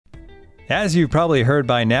As you've probably heard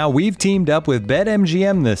by now, we've teamed up with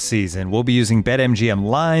BetMGM this season. We'll be using BetMGM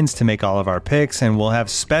lines to make all of our picks, and we'll have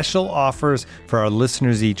special offers for our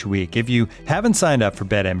listeners each week. If you haven't signed up for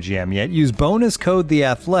BetMGM yet, use bonus code The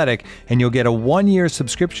Athletic, and you'll get a 1-year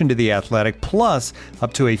subscription to The Athletic, plus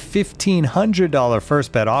up to a $1,500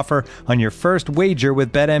 first bet offer on your first wager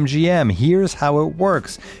with BetMGM. Here's how it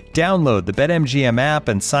works. Download the BetMGM app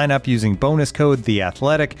and sign up using bonus code The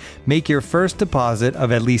Athletic. Make your first deposit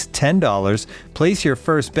of at least $10. Place your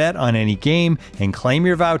first bet on any game and claim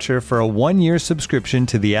your voucher for a 1-year subscription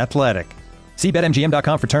to The Athletic. See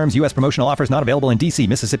BetMGM.com for terms. U.S. promotional offers not available in D.C.,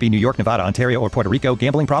 Mississippi, New York, Nevada, Ontario, or Puerto Rico.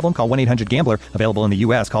 Gambling problem? Call 1-800-GAMBLER. Available in the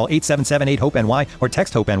U.S. Call 877-8-HOPE-NY or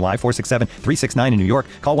text HOPE-NY 467-369 in New York.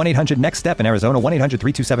 Call 1-800-NEXT-STEP in Arizona.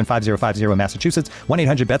 1-800-327-5050 in Massachusetts.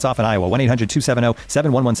 1-800-BETS-OFF in Iowa.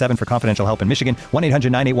 1-800-270-7117 for confidential help in Michigan.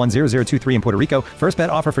 1-800-981-0023 in Puerto Rico. First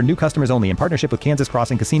bet offer for new customers only in partnership with Kansas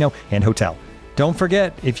Crossing Casino and Hotel. Don't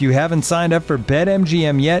forget, if you haven't signed up for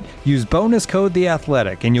BetMGM yet, use bonus code The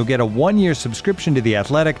Athletic, and you'll get a 1-year subscription to The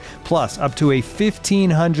Athletic, plus up to a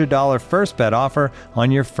 $1,500 first bet offer on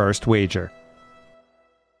your first wager.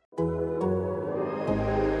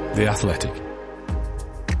 The Athletic.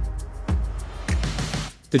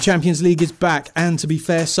 The Champions League is back, and to be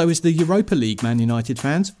fair, so is the Europa League, Man United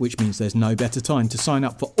fans, which means there's no better time to sign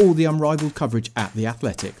up for all the unrivaled coverage at The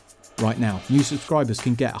Athletic. Right now, new subscribers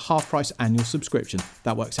can get a half-price annual subscription.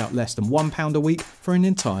 That works out less than £1 a week for an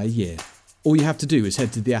entire year. All you have to do is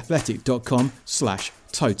head to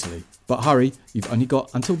theathletic.com/totally. But hurry, you've only got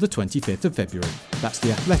until the 25th of February. That's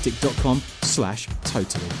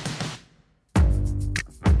theathletic.com/totally.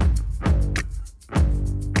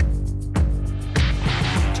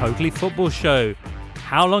 Totally Football Show.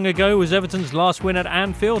 How long ago was Everton's last win at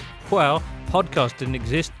Anfield? Well, podcast didn't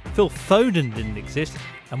exist, Phil Foden didn't exist,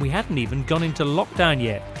 and we hadn't even gone into lockdown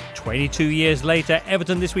yet. 22 years later,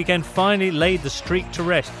 Everton this weekend finally laid the streak to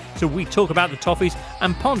rest. So we talk about the Toffees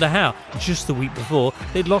and ponder how, just the week before,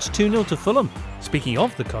 they'd lost 2-0 to Fulham. Speaking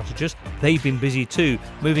of the Cottagers, they've been busy too,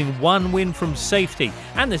 moving one win from safety.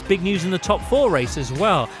 And there's big news in the top 4 race as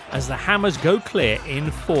well, as the Hammers go clear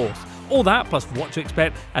in 4th. All that, plus what to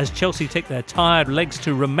expect as Chelsea take their tired legs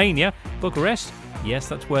to Romania. Bucharest? Yes,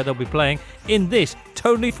 that's where they'll be playing in this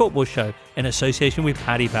Totally Football Show in association with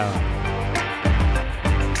Paddy Power.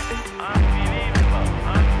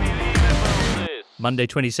 Monday,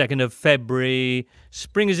 22nd of February.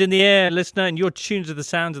 Spring is in the air, listener, and you're tuned to the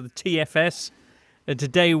sounds of the TFS.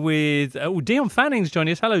 Today with Dion Fanning's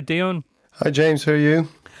joining us. Hello, Dion. Hi, James. How are you?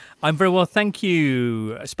 I'm very well, thank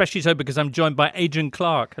you. Especially so because I'm joined by Adrian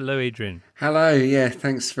Clark. Hello, Adrian. Hello. Yeah,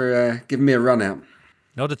 thanks for giving me a run out.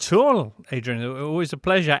 Not at all, Adrian. Always a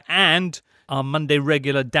pleasure. And our Monday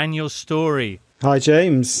regular, Daniel Storey. Hi,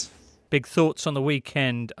 James. Big thoughts on the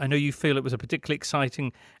weekend. I know you feel it was a particularly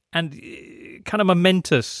exciting and kind of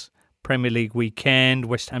momentous Premier League weekend.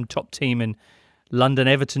 West Ham top team in London,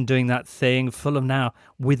 Everton doing that thing. Fulham now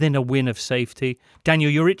within a win of safety.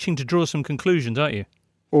 Daniel, you're itching to draw some conclusions, aren't you?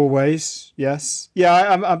 Always, yes.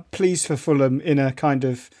 Yeah, I'm pleased for Fulham in a kind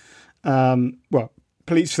of,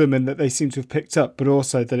 pleased for them in that they seem to have picked up, but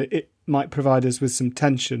also that it might provide us with some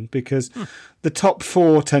tension, because the top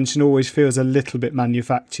 4 tension always feels a little bit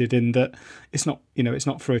manufactured in that it's not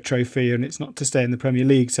for a trophy and it's not to stay in the Premier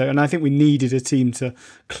League. So, and I think we needed a team to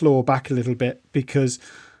claw back a little bit because,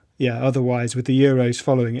 otherwise with the Euros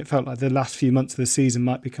following, it felt like the last few months of the season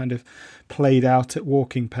might be kind of played out at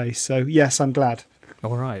walking pace. So yes, I'm glad.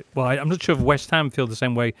 All right. Well, I'm not sure if West Ham feel the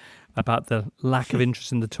same way about the lack of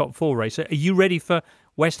interest in the top 4 race. Are you ready for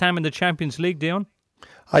West Ham in the Champions League, Dion?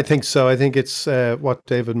 I think so. I think it's what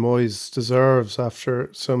David Moyes deserves after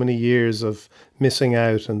so many years of missing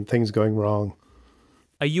out and things going wrong.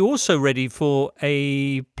 Are you also ready for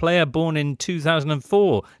a player born in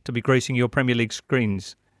 2004 to be gracing your Premier League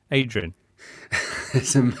screens, Adrian?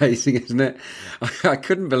 It's amazing, isn't it? I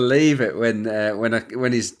couldn't believe it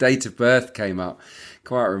when his date of birth came up.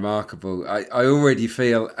 Quite remarkable. I already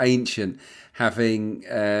feel ancient having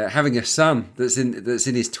a son that's in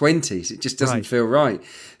his 20s. It just doesn't feel right.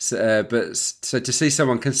 So to see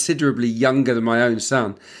someone considerably younger than my own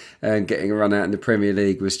son getting a run out in the Premier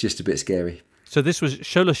League was just a bit scary. So this was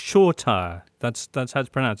Shola Shortire. That's how it's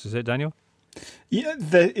pronounced, is it, Daniel? Yeah,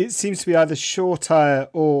 it seems to be either Shortire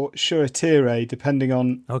or Shuratire, depending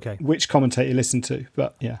on which commentator you listen to.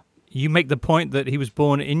 But yeah, you make the point that he was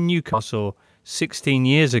born in Newcastle 16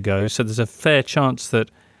 years ago, so there's a fair chance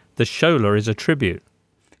that the Shola is a tribute.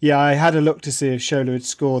 Yeah, I had a look to see if Shola had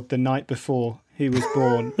scored the night before he was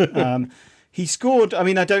born. He scored. I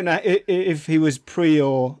mean, I don't know if he was pre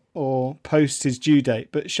or or post his due date,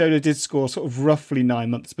 but Shola did score sort of roughly 9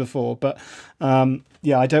 months before. But I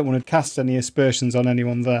don't want to cast any aspersions on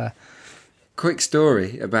anyone there. Quick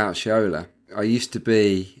story about Shola. I used to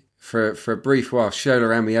be, for a brief while, Shola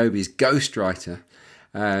Amiobi's ghostwriter.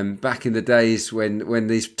 Back in the days when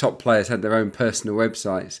these top players had their own personal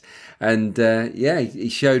websites. And he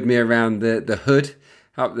showed me around the hood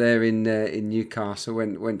up there in Newcastle.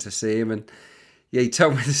 Went to see him, and he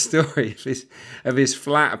told me the story of his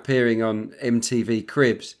flat appearing on MTV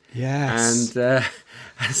Cribs. Yes. And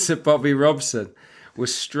Sir Bobby Robson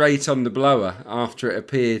was straight on the blower after it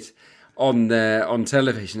appeared on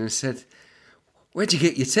television and said, "Where'd you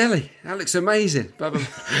get your telly? That looks amazing." Blah, blah,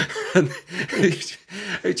 blah. And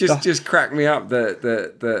it just cracked me up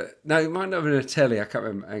that no, it might not have been a telly. I can't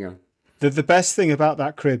remember. Hang on. The best thing about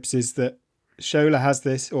that Cribs is that Shola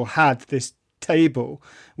had this table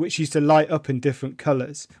which used to light up in different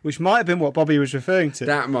colours, which might have been what Bobby was referring to.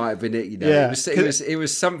 That might have been it. Yeah. It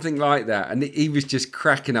was something like that, and he was just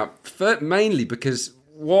cracking up. Mainly because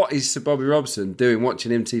what is Sir Bobby Robson doing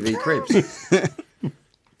watching MTV Cribs?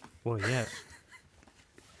 Well, yes.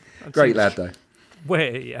 Great lad, though.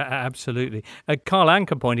 Well, yeah, absolutely. Carl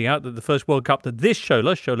Anker pointing out that the first World Cup that this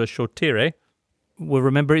Shola Shortire, will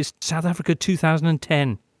remember is South Africa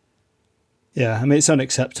 2010. Yeah, I mean, it's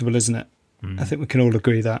unacceptable, isn't it? I think we can all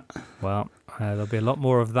agree that. Well, there'll be a lot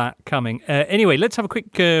more of that coming. Anyway, let's have a quick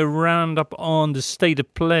roundup on the state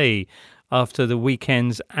of play after the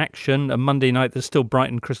weekend's action. Monday night, there's still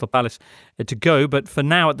Brighton Crystal Palace to go, but for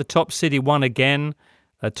now at the top, City won again.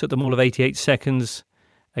 Took them all of 88 seconds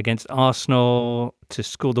against Arsenal to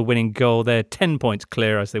score the winning goal. They're 10 points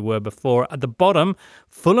clear as they were before. At the bottom,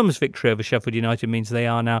 Fulham's victory over Sheffield United means they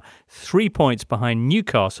are now 3 points behind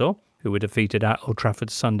Newcastle, who were defeated at Old Trafford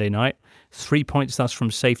Sunday night. 3 points thus from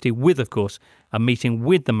safety, with, of course, a meeting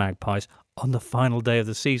with the Magpies on the final day of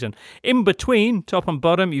the season. In between, top and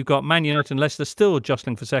bottom, you've got Man United and Leicester still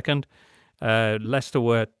jostling for second. Leicester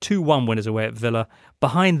were 2-1 winners away at Villa.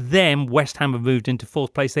 Behind them, West Ham have moved into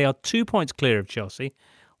fourth place. They are 2 points clear of Chelsea,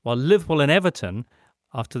 while Liverpool and Everton,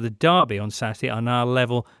 after the derby on Saturday, are now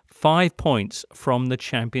level 5 points from the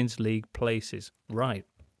Champions League places. Right.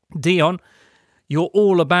 Dion, you're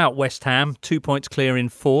all about West Ham, 2 points clear in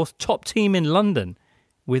fourth. Top team in London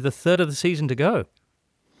with a third of the season to go.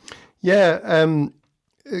 Yeah,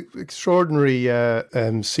 extraordinary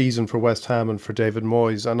season for West Ham and for David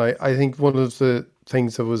Moyes. And I think one of the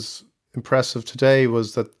things that was impressive today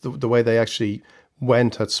was that the way they actually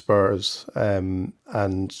went at Spurs and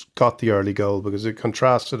got the early goal, because it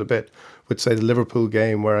contrasted a bit with, say, the Liverpool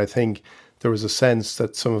game, where I think there was a sense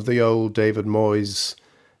that some of the old David Moyes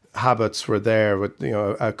habits were there, with, you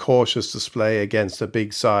know, a cautious display against a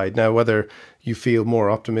big side. Now, whether you feel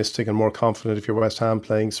more optimistic and more confident if you're West Ham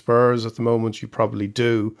playing Spurs at the moment, you probably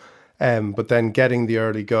do. But then getting the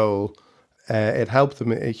early goal, it helped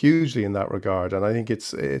them hugely in that regard. And I think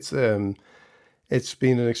it's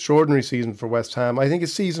been an extraordinary season for West Ham. I think a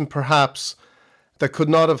season perhaps that could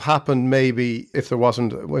not have happened maybe if there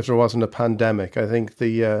wasn't a pandemic. I think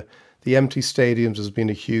the empty stadiums has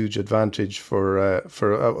been a huge advantage for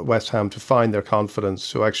West Ham to find their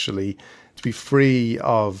confidence, to be free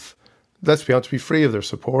of, let's be honest, to be free of their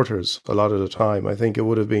supporters a lot of the time. I think it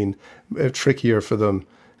would have been trickier for them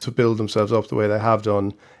to build themselves up the way they have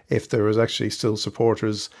done if there was actually still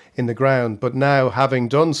supporters in the ground. But now, having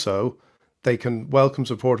done so, they can welcome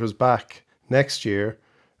supporters back next year,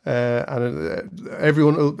 and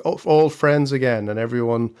everyone, all friends again, and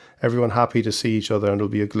everyone happy to see each other, and it'll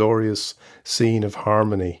be a glorious scene of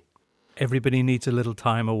harmony. Everybody needs a little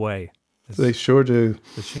time away. They sure do.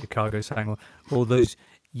 The Chicago sang all those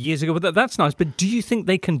years ago. But that's nice. But do you think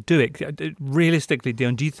they can do it? Realistically,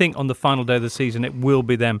 Dion, do you think on the final day of the season it will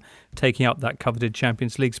be them taking up that coveted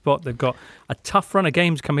Champions League spot? They've got a tough run of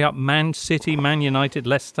games coming up. Man City, Man United,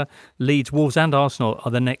 Leicester, Leeds, Wolves and Arsenal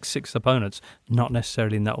are the next 6 opponents, not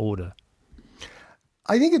necessarily in that order.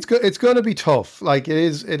 I think it's going to be tough. Like, it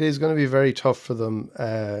is going to be very tough for them.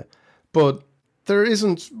 But there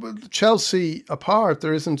isn't, Chelsea apart,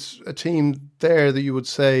 there isn't a team there that you would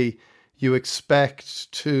say you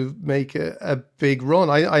expect to make a big run.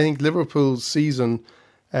 I think Liverpool's season,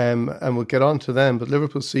 and we'll get on to them, but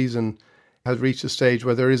Liverpool's season has reached a stage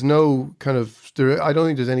where there is no kind of, I don't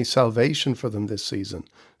think there's any salvation for them this season.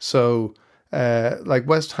 So, like,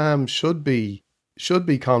 West Ham should be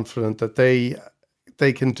confident that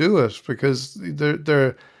they can do it, because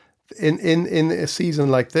they're in a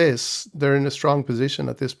season like this, they're in a strong position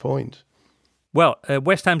at this point. Well,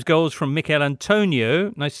 West Ham's goals from Mikel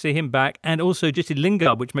Antonio, nice to see him back, and also Jesse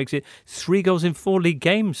Lingard, which makes it 3 goals in 4 league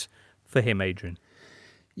games for him, Adrian.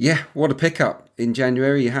 Yeah, what a pickup in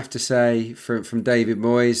January, you have to say, from David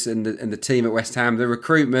Moyes and the team at West Ham. The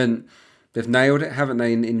recruitment, they've nailed it, haven't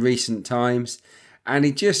they, in recent times? And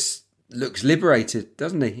he just looks liberated,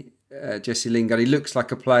 doesn't he, Jesse Lingard? He looks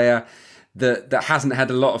like a player that hasn't had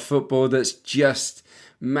a lot of football, that's just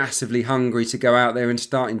massively hungry to go out there and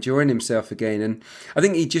start enjoying himself again. And I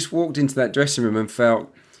think he just walked into that dressing room and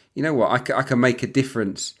felt, you know what, I can make a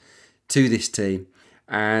difference to this team.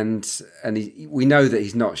 And we know that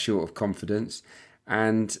he's not short of confidence,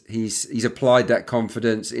 and he's applied that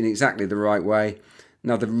confidence in exactly the right way.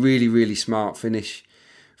 Another really, really smart finish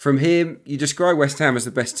from him. You describe West Ham as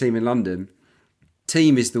the best team in London.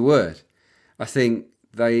 Team is the word. I think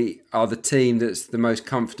they are the team that's the most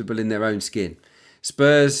comfortable in their own skin.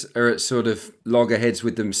 Spurs are at sort of loggerheads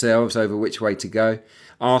with themselves over which way to go.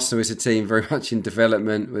 Arsenal is a team very much in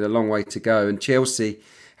development with a long way to go, and Chelsea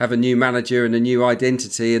have a new manager and a new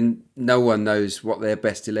identity, and no one knows what their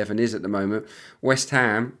best 11 is at the moment. West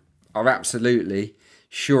Ham are absolutely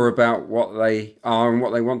sure about what they are and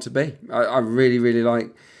what they want to be. I really, really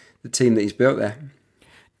like the team that he's built there.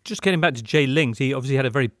 Just getting back to Jay Lings, he obviously had a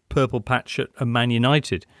very purple patch at Man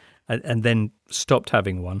United and then stopped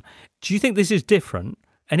having one. Do you think this is different?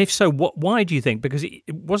 And if so, why do you think? Because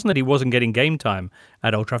it wasn't that he wasn't getting game time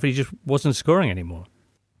at Old Trafford, he just wasn't scoring anymore.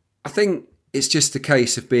 I think it's just a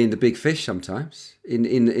case of being the big fish sometimes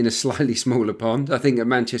in a slightly smaller pond. I think at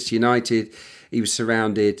Manchester United, he was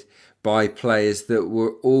surrounded by players that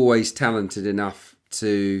were always talented enough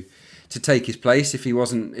to take his place if he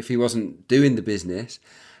wasn't doing the business.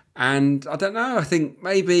 And I don't know, I think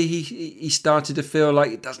maybe he started to feel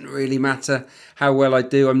like it doesn't really matter how well I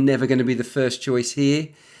do, I'm never going to be the first choice here.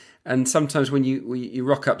 And sometimes when you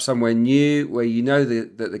rock up somewhere new, where you know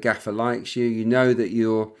that the gaffer likes you, you know that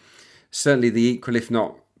you're certainly the equal, if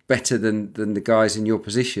not better than the guys in your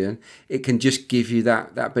position, it can just give you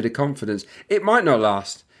that bit of confidence. It might not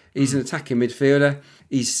last. He's an attacking midfielder.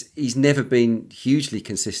 He's never been hugely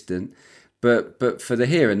consistent, but for the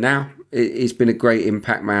here and now, he's been a great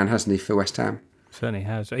impact man, hasn't he, for West Ham? Certainly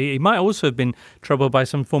has. He might also have been troubled by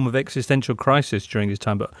some form of existential crisis during his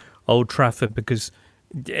time at Old Trafford, because,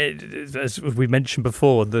 as we mentioned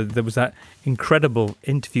before, there was that incredible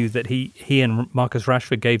interview that he and Marcus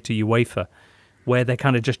Rashford gave to UEFA, where they're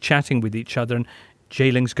kind of just chatting with each other, and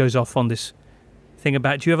Jay Lings goes off on this thing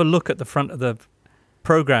about, do you ever look at the front of the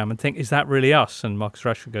programme and think, is that really us? And Marcus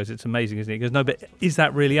Rashford goes, it's amazing, isn't it? He goes, no, but is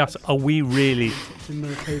that really us? Are we really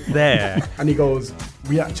there? And he goes,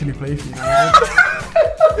 we actually play for you.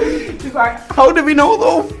 He's like, how do we know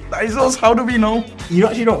though? That is us, how do we know? You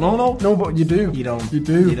actually don't know though? No, but you do. You don't. You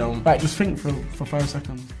do. You don't. Right, just think for 5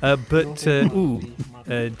 seconds.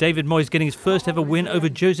 David Moyes getting his first ever win over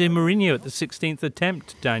Jose Mourinho at the 16th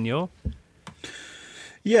attempt, Daniel.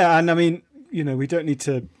 Yeah, and I mean, we don't need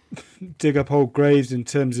to dig up old graves in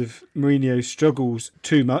terms of Mourinho's struggles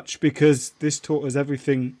too much, because this taught us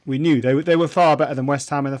everything we knew. They were far better than West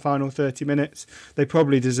Ham in the final 30 minutes. They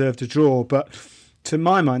probably deserved a draw, but to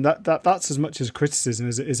my mind, that's as much as criticism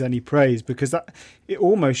as it is any praise, because it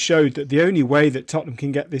almost showed that the only way that Tottenham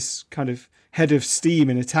can get this kind of head of steam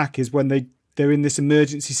in attack is when they're in this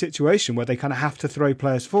emergency situation where they kind of have to throw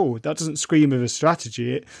players forward. That doesn't scream of a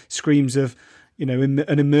strategy. It screams of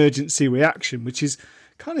an emergency reaction, which is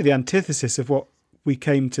kind of the antithesis of what we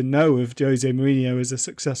came to know of Jose Mourinho as a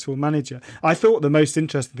successful manager. I thought the most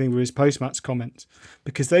interesting thing were his post-match comments,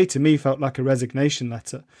 because they, to me, felt like a resignation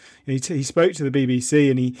letter. He spoke to the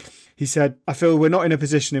BBC and he said, I feel we're not in a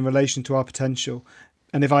position in relation to our potential.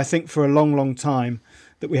 And if I think for a long, long time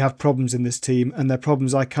that we have problems in this team, and they're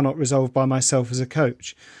problems I cannot resolve by myself as a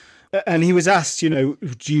coach. And he was asked, do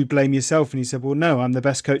you blame yourself? And he said, well, no, I'm the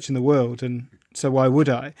best coach in the world, and so why would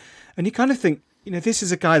I? And you kind of think, this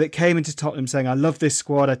is a guy that came into Tottenham saying, I love this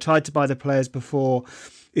squad. I tried to buy the players before.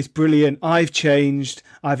 It's brilliant. I've changed.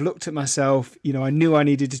 I've looked at myself. I knew I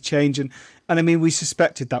needed to change. And I mean, we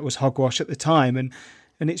suspected that was hogwash at the time. And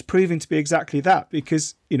it's proving to be exactly that,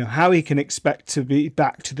 because, how he can expect to be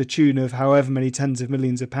back to the tune of however many tens of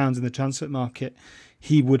millions of pounds in the transfer market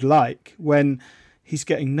he would like when he's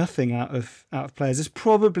getting nothing out of players. There's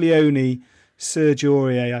probably only Serge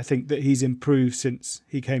Aurier, I think, that he's improved since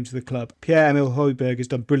he came to the club. Pierre-Emile Højbjerg has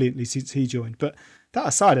done brilliantly since he joined. But that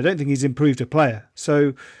aside, I don't think he's improved a player.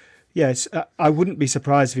 So, yes, I wouldn't be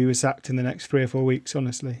surprised if he was sacked in the next 3 or 4 weeks,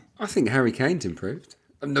 honestly. I think Harry Kane's improved.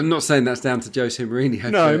 I'm not saying that's down to Jose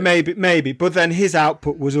Mourinho. No, maybe. But then his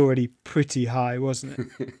output was already pretty high, wasn't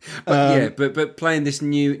it? but playing this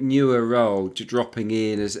newer role, dropping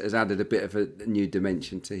in, has added a bit of a new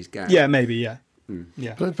dimension to his game. Yeah, maybe, yeah.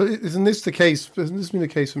 Yeah. But isn't this the case? Hasn't this been the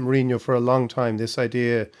case with Mourinho for a long time? This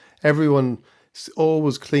idea, everyone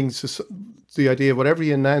always clings to the idea of whatever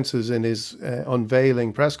he announces in his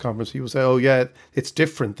unveiling press conference, he will say, oh yeah, it's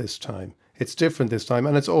different this time. It's different this time.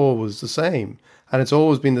 And it's always the same. And it's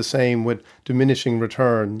always been the same with diminishing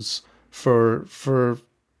returns for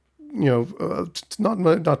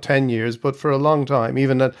not 10 years, but for a long time.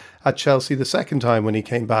 Even at Chelsea, the second time when he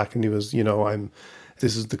came back and he was,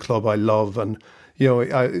 this is the club I love. And,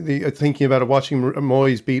 thinking about it, watching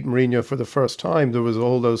Moyes beat Mourinho for the first time, there was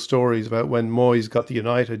all those stories about when Moyes got the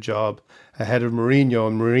United job ahead of Mourinho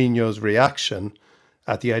and Mourinho's reaction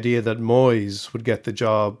at the idea that Moyes would get the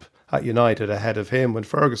job at United ahead of him when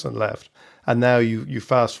Ferguson left. And now you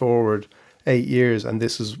fast forward 8 years and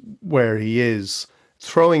this is where he is,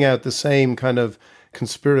 throwing out the same kind of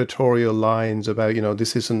conspiratorial lines about,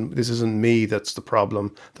 this isn't me that's the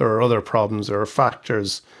problem. There are other problems. There are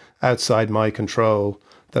factors outside my control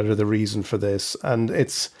that are the reason for this. And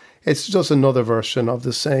it's just another version of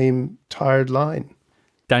the same tired line.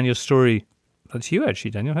 Daniel Story, that's you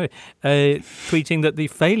actually, Daniel, tweeting that the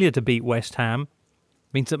failure to beat West Ham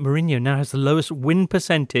means that Mourinho now has the lowest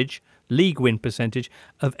league win percentage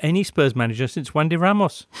of any Spurs manager since Wandy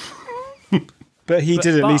Ramos. But he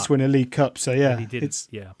did at least win a League Cup, so yeah,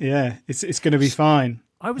 it's going to be fine.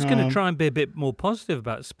 I was going to try and be a bit more positive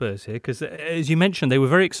about Spurs here because, as you mentioned, they were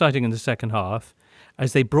very exciting in the second half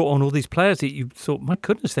as they brought on all these players that you thought, my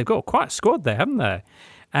goodness, they've got quite a squad there, haven't they?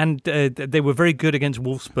 And they were very good against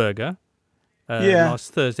Wolfsburger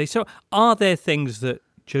last Thursday. So are there things that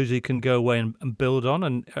Jose can go away and build on?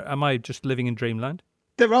 And am I just living in dreamland?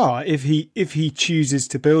 There are, if he chooses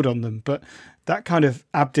to build on them. But that kind of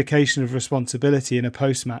abdication of responsibility in a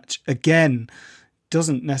post-match, again,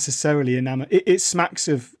 doesn't necessarily enamour. It smacks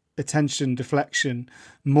of attention deflection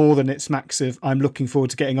more than it smacks of I'm looking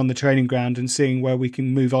forward to getting on the training ground and seeing where we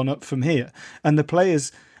can move on up from here. And the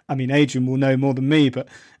players, I mean, Adrian will know more than me, but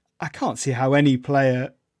I can't see how any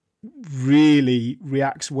player really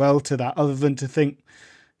reacts well to that other than to think,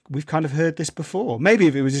 we've kind of heard this before. Maybe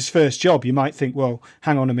if it was his first job, you might think, well,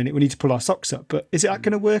 hang on a minute, we need to pull our socks up. But is it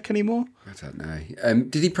going to work anymore? I don't know.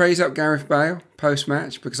 Did he praise up Gareth Bale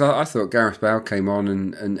post-match? Because I thought Gareth Bale came on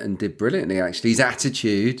and did brilliantly, actually. His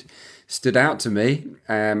attitude stood out to me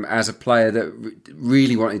as a player that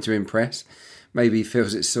really wanted to impress. Maybe he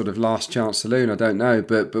feels it's sort of last chance saloon, I don't know.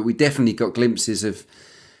 But we definitely got glimpses of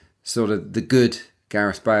sort of the good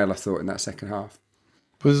Gareth Bale, I thought, in that second half.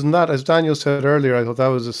 Wasn't that, as Daniel said earlier, I thought that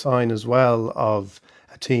was a sign as well of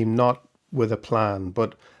a team not with a plan,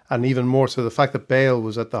 and even more so the fact that Bale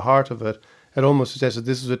was at the heart of it. It almost suggested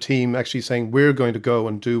this is a team actually saying we're going to go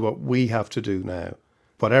and do what we have to do now.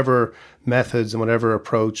 Whatever methods and whatever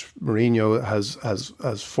approach Mourinho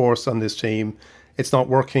has forced on this team, it's not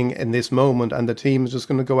working in this moment, and the team is just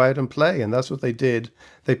going to go out and play, and that's what they did.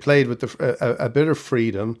 They played with a bit of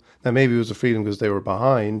freedom. Now, maybe it was a freedom because they were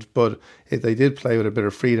behind, but they did play with a bit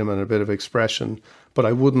of freedom and a bit of expression. But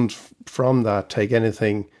I wouldn't, from that, take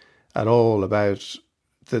anything at all about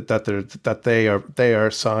that they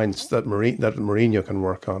are signs that Mourinho can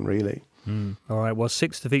work on, really. All right, well,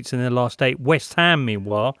 6 defeats in their last 8. West Ham,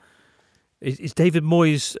 meanwhile, is David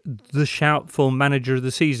Moyes the shout for manager of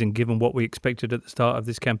the season, given what we expected at the start of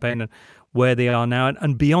this campaign and where they are now?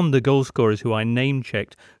 And beyond the goal scorers who I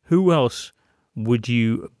name-checked, who else would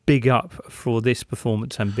you big up for this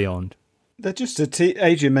performance and beyond? They're just a team,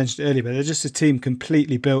 Adrian mentioned earlier, but they're just a team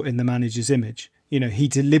completely built in the manager's image. He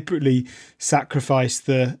deliberately sacrificed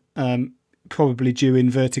the, probably due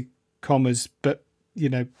inverted commas, but,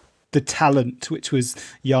 the talent, which was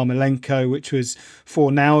Yarmolenko, which was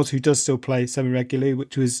Fornals, who does still play semi-regularly,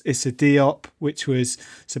 which was Issa Diop, which was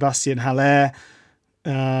Sebastian Haller.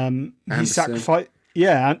 He sacrificed,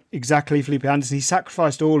 exactly, Felipe Anderson. He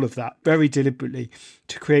sacrificed all of that very deliberately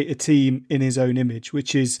to create a team in his own image,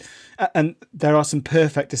 which is, and there are some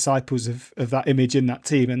perfect disciples of that image in that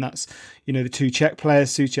team, and that's, the two Czech players,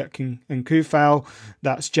 Souček and Koufal.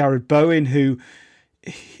 That's Jared Bowen,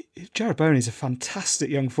 Jared Bowen is a fantastic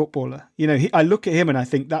young footballer. I look at him and I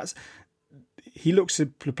think he looks a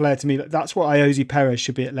player to me like that's what Ayoze Perez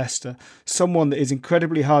should be at Leicester. Someone that is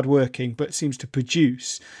incredibly hardworking but seems to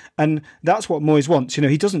produce. And that's what Moyes wants.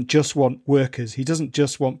 He doesn't just want workers. He doesn't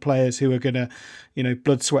just want players who are going to,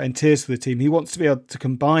 blood, sweat and tears for the team. He wants to be able to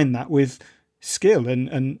combine that with skill.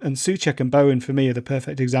 And Souček and Bowen, for me, are the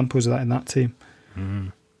perfect examples of that in that team.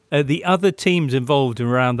 The other teams involved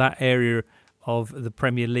around that area of the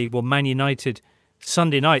Premier League, well, Man United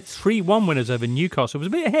Sunday night 3-1 winners over Newcastle. It was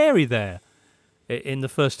a bit hairy there in the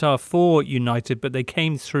first half for United, but they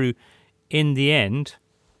came through in the end.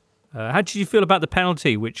 How did you feel about the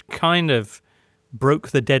penalty, which kind of broke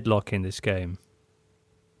the deadlock in this game?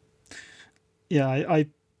 Yeah,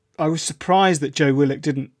 I was surprised that Joe Willock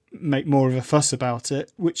didn't make more of a fuss about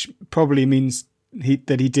it, which probably means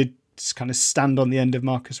that he did kind of stand on the end of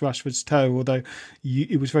Marcus Rashford's toe, although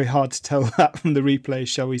it was very hard to tell that from the replays,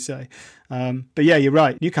 shall we say. But yeah, you're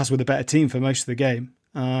right. Newcastle were the better team for most of the game.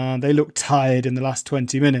 They looked tired in the last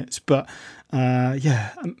 20 minutes, but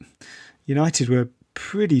United were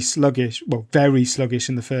pretty sluggish, well, very sluggish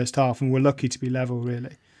in the first half, and were lucky to be level,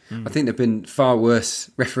 really. I think there have been far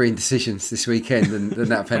worse refereeing decisions this weekend than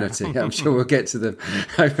that penalty. I'm sure we'll get to them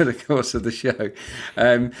over the course of the show.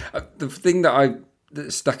 The thing that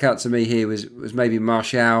stuck out to me here was maybe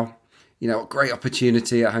Martial. A great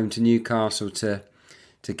opportunity at home to Newcastle to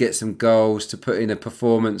get some goals, to put in a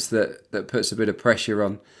performance that puts a bit of pressure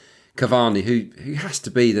on Cavani, who has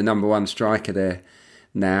to be the number one striker there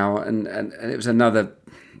now. And it was another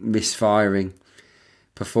misfiring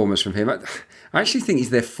performance from him. I actually think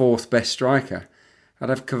he's their fourth best striker. I'd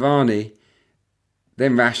have Cavani,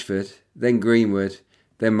 then Rashford, then Greenwood,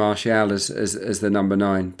 then Martial as the number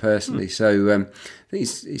 9 personally. So I think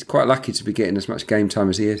he's quite lucky to be getting as much game time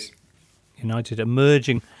as he is. United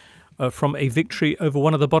emerging from a victory over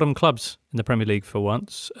one of the bottom clubs in the Premier League for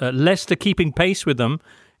once. Leicester keeping pace with them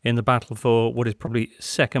in the battle for what is probably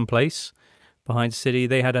second place behind City.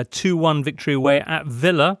 They had a 2-1 victory away at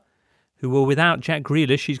Villa, who were without Jack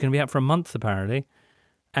Grealish. He's going to be out for a month, apparently.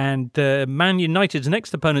 And Man United's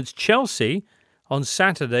next opponents, Chelsea, on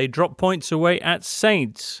Saturday, dropped points away at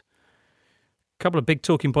Saints. A couple of big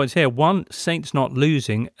talking points here. 1, Saints not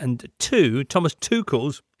losing. And 2, Thomas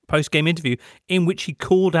Tuchel's post-game interview in which he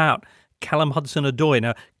called out Callum Hudson-Odoi.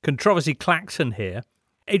 Now, controversy klaxon here.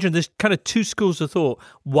 Adrian, there's kind of 2 schools of thought.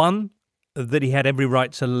 1, that he had every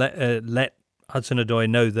right to let Hudson-Odoi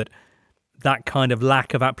know that kind of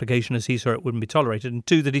lack of application as he saw it wouldn't be tolerated, and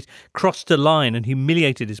 2, that he's crossed a line and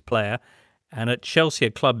humiliated his player, and at Chelsea, a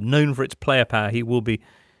club known for its player power, he will be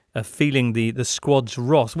feeling the squad's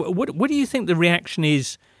wrath. What do you think the reaction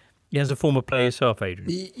is as a former player yourself,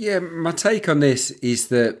 Adrian? Yeah, my take on this is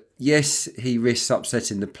that, yes, he risks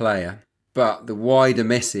upsetting the player, but the wider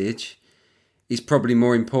message is probably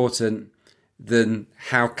more important than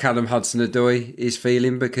how Callum Hudson-Odoi is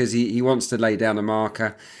feeling, because he wants to lay down a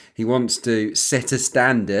marker. He wants to set a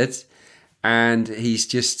standard, and he's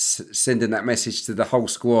just sending that message to the whole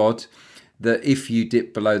squad that if you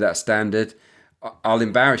dip below that standard, I'll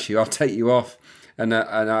embarrass you, I'll take you off, and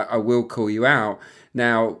I will call you out.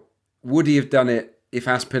 Now, would he have done it if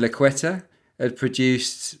Azpilicueta had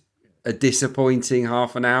produced a disappointing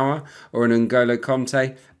half an hour, or an N'Golo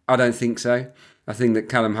Conte? I don't think so. I think that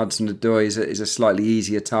Callum Hudson-Odoi is a slightly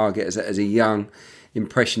easier target as a young,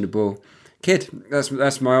 impressionable kid.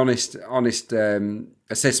 That's my honest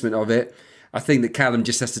assessment of it. I think that Callum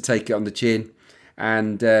just has to take it on the chin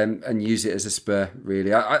and use it as a spur,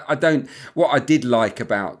 really. I don't. What I did like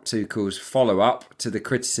about Tuchel's follow-up to the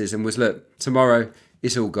criticism was, look, tomorrow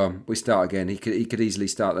it's all gone. We start again. He could easily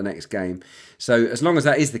start the next game. So as long as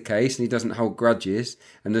that is the case and he doesn't hold grudges,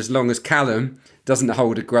 and as long as Callum doesn't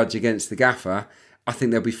hold a grudge against the gaffer, I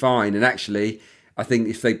think they'll be fine. And actually, I think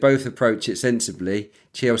if they both approach it sensibly,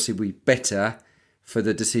 Chelsea will be better for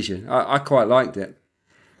the decision. I quite liked it.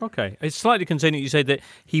 Okay. It's slightly concerning you say that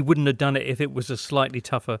he wouldn't have done it if it was a slightly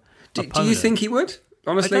tougher opponent. Do you think he would?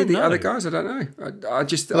 Honestly, the other guys, I don't know. I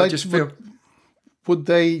just feel... Would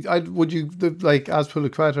you, like,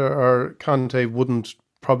 Azpilicueta or Conte wouldn't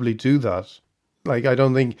probably do that? Like, I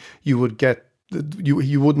don't think you would get...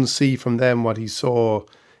 You wouldn't see from them what he saw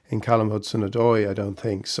in Callum Hudson-Odoi, I don't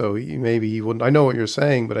think. So maybe he wouldn't. I know what you're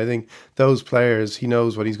saying, but I think those players, he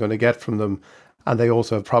knows what he's going to get from them. And they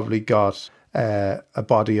also have probably got a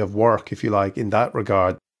body of work, if you like, in that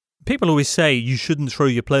regard. People always say you shouldn't throw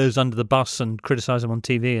your players under the bus and criticise them on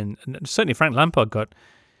TV. And certainly Frank Lampard got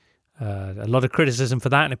a lot of criticism for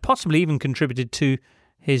that. And it possibly even contributed to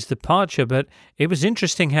his departure. But it was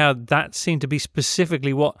interesting how that seemed to be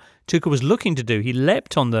specifically what Tuchel was looking to do. He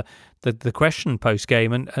leapt on the question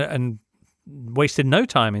post-game and wasted no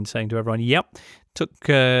time in saying to everyone, yep, took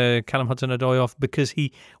Callum Hudson-Odoi off because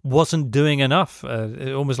he wasn't doing enough.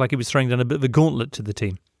 Almost like he was throwing down a bit of a gauntlet to the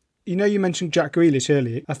team. You know, you mentioned Jack Grealish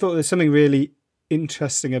earlier. I thought there's something really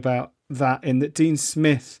interesting about that, in that Dean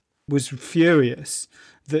Smith was furious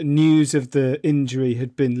that news of the injury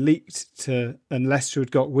had been leaked to, and Leicester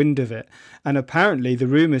had got wind of it. And apparently the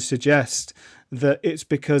rumours suggest that it's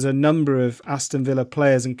because a number of Aston Villa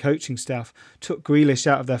players and coaching staff took Grealish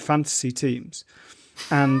out of their fantasy teams.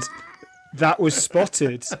 And that was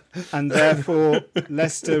spotted. And therefore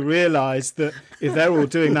Leicester realised that if they're all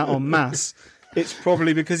doing that en masse, it's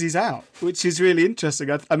probably because he's out, which is really interesting.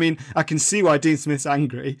 I mean, I can see why Dean Smith's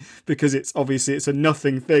angry, because it's a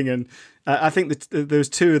nothing thing, and I think that there was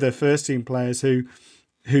two of their first team players who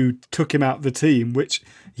took him out of the team, which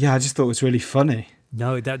I just thought was really funny.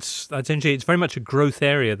 No, that's interesting. It's very much a growth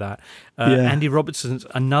area, that. Andy Robertson's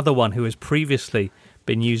another one who has previously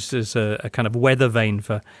been used as a kind of weather vane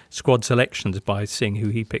for squad selections by seeing who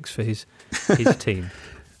he picks for his team.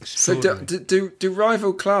 So do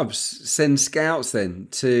rival clubs send scouts then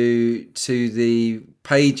to the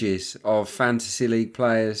pages of fantasy league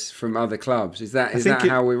players from other clubs? Is that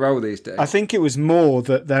how we roll these days? I think it was more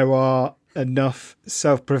that there are enough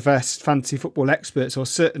self-professed fantasy football experts, or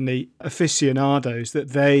certainly aficionados, that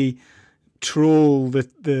they trawl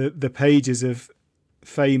the pages of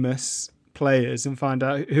famous players and find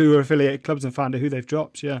out who are affiliated clubs and find out who they've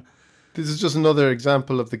dropped. Yeah. This is just another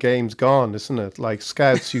example of the game's gone, isn't it? Like,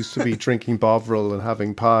 scouts used to be drinking Bovril and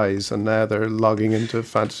having pies, and now they're logging into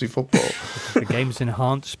fantasy football. The game's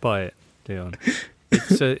enhanced by it, Leon.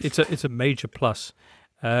 It's a major plus.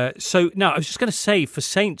 So now I was just going to say, for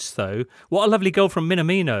Saints though, what a lovely goal from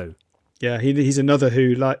Minamino. Yeah, he's another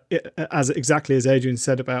who, like, exactly as Adrian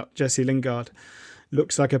said about Jesse Lingard,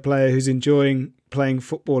 looks like a player who's enjoying playing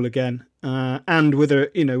football again, and with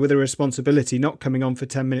a responsibility, not coming on for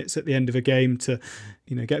 10 minutes at the end of a game to,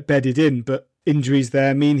 get bedded in. But injuries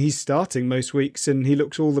there mean he's starting most weeks, and he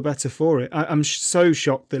looks all the better for it. I'm so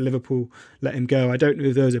shocked that Liverpool let him go. I don't know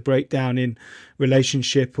if there was a breakdown in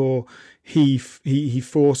relationship or he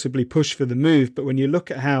forcibly pushed for the move, but when you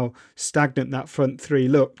look at how stagnant that front three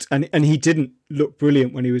looked, and he didn't look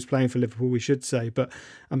brilliant when he was playing for Liverpool, we should say, but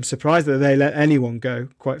I'm surprised that they let anyone go,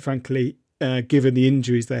 quite frankly, given the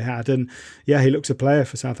injuries they had. And he looks a player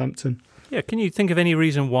for Southampton. Yeah, can you think of any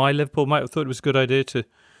reason why Liverpool might have thought it was a good idea to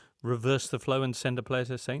reverse the flow and send a player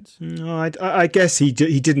to Saints? No, I guess he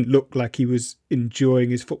didn't look like he was enjoying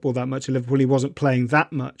his football that much at Liverpool. He wasn't playing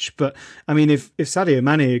that much. But, I mean, if Sadio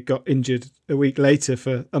Mane had got injured a week later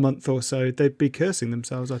for a month or so, they'd be cursing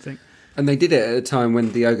themselves, I think. And they did it at a time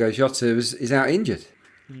when Diogo Jota is out injured.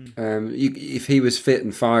 If he was fit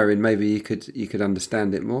and firing, maybe you could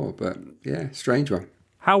understand it more. But, strange one.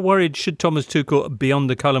 How worried should Thomas Tuchel, beyond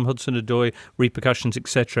the Callum Hudson-Odoi repercussions,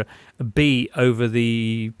 etc., be over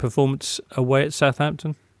the performance away at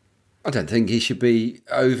Southampton? I don't think he should be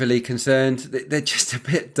overly concerned. They're just a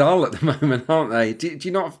bit dull at the moment, aren't they? Do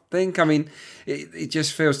you not think? I mean, it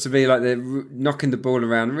just feels to me like they're knocking the ball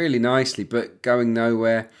around really nicely, but going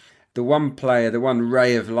nowhere. The one player, the one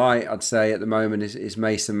ray of light, I'd say, at the moment is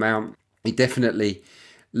Mason Mount. He definitely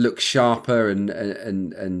looks sharper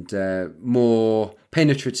and more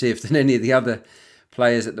penetrative than any of the other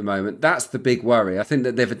players at the moment. That's the big worry. I think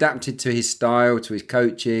that they've adapted to his style, to his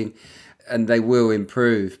coaching, and they will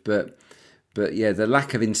improve. But the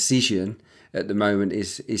lack of incision at the moment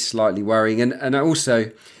is slightly worrying. And also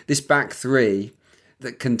this back three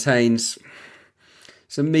that contains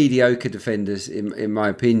some mediocre defenders, in my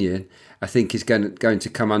opinion, I think is going to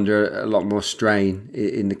come under a lot more strain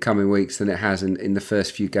in the coming weeks than it has in the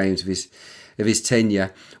first few games of his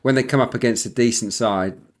tenure. When they come up against a decent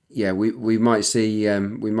side, we might see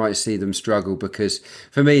them struggle, because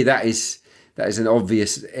for me that is an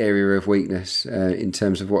obvious area of weakness in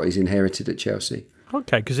terms of what he's inherited at Chelsea.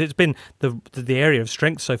 Okay, because it's been the area of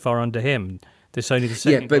strength so far under him. This only the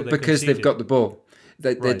second. Yeah, but because they've got the ball.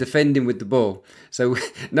 They're defending with the ball. So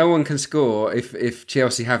no one can score if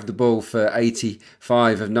Chelsea have the ball for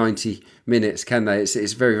 85 of 90 minutes, can they?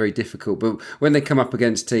 It's very, very difficult. But when they come up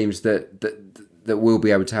against teams that will be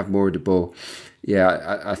able to have more of the ball,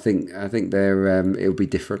 I think it'll be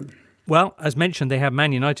different. Well, as mentioned, they have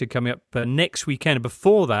Man United coming up next weekend.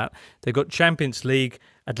 Before that, they've got Champions League,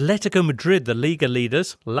 Atletico Madrid, the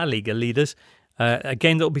La Liga leaders, a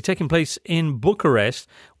game that will be taking place in Bucharest.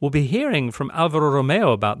 We'll be hearing from Alvaro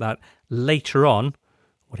Romeo about that later on,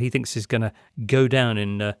 what he thinks is going to go down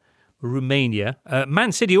in Romania.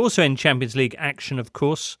 Man City also in Champions League action, of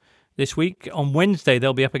course, this week. On Wednesday,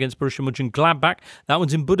 they'll be up against Borussia Mönchengladbach. That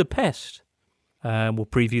one's in Budapest. We'll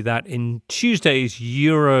preview that in Tuesday's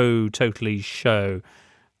Euro Totally show.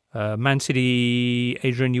 Man City,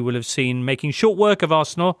 Adrian, you will have seen, making short work of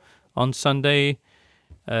Arsenal on Sunday,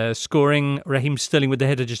 scoring Raheem Sterling with the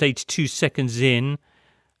header just 82 seconds in.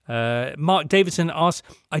 Mark Davidson asks,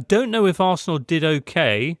 I don't know if Arsenal did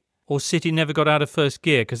okay or City never got out of first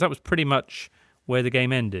gear, because that was pretty much where the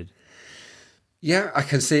game ended. Yeah, I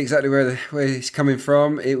can see exactly where he's coming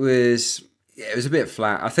from. It was a bit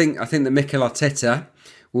flat. I think that Mikel Arteta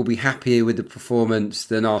will be happier with the performance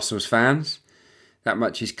than Arsenal's fans. That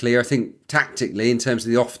much is clear. I think tactically, in terms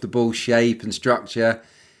of the off-the-ball shape and structure,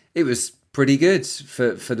 it was pretty good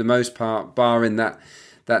for the most part, barring that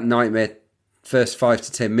nightmare first 5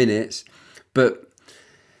 to 10 minutes. But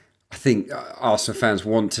I think Arsenal fans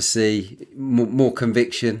want to see more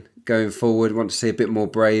conviction going forward, want to see a bit more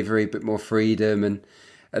bravery, a bit more freedom, and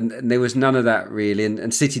there was none of that really.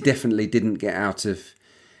 And City definitely didn't get out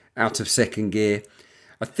of second gear.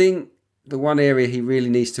 I think the one area he really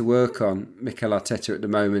needs to work on, Mikel Arteta at the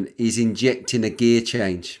moment, is injecting a gear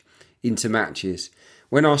change into matches.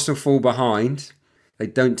 When Arsenal fall behind, they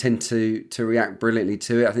don't tend to react brilliantly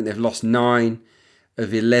to it. I think they've lost 9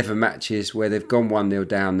 of 11 matches where they've gone 1-0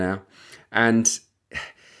 down now. And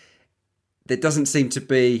there doesn't seem to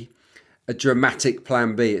be a dramatic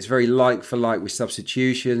plan B. It's very like for like with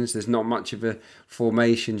substitutions. There's not much of a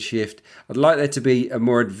formation shift. I'd like there to be a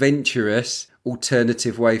more adventurous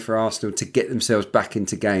alternative way for Arsenal to get themselves back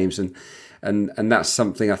into games. And that's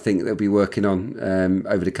something I think they'll be working on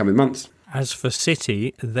over the coming months. As for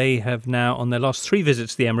City, they have now, on their last 3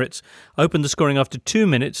 visits to the Emirates, opened the scoring after 2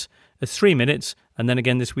 minutes, 3 minutes, and then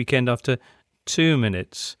again this weekend after 2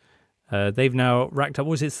 minutes. They've now racked up,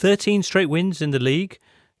 13 straight wins in the league.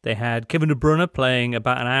 They had Kevin De Bruyne playing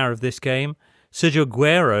about an hour of this game. Sergio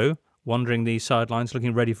Aguero wandering the sidelines,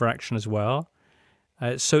 looking ready for action as well.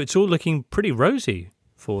 So it's all looking pretty rosy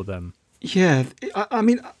for them. Yeah, I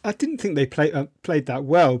mean, I didn't think they played that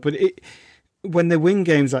well, but when they win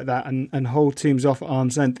games like that and hold teams off at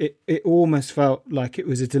arm's length, it almost felt like it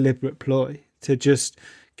was a deliberate ploy to just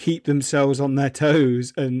keep themselves on their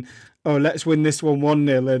toes and, let's win this one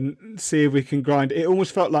 1-0 and see if we can grind. It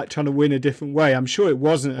almost felt like trying to win a different way. I'm sure it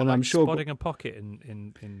wasn't, and I'm sure spotting a pocket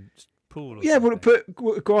in pool. Yeah, but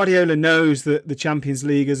Guardiola knows that the Champions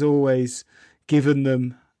League has always given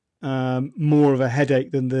them more of a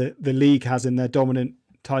headache than the league has in their dominant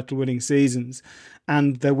title-winning seasons,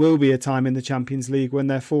 and there will be a time in the Champions League when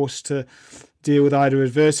they're forced to deal with either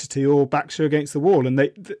adversity or backs are against the wall. And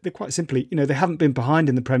they're quite simply, they haven't been behind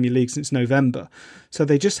in the Premier League since November, so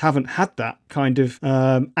they just haven't had that kind of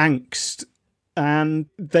angst. And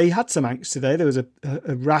they had some angst today. There was a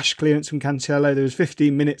rash clearance from Cancelo. There was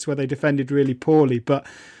 15 minutes where they defended really poorly, but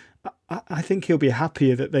I think he'll be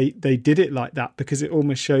happier that they did it like that, because it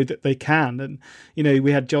almost showed that they can. And,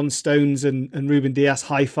 we had John Stones and Ruben Dias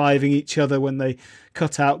high-fiving each other when they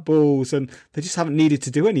cut out balls, and they just haven't needed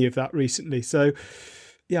to do any of that recently. So,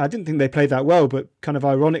 yeah, I didn't think they played that well, but kind of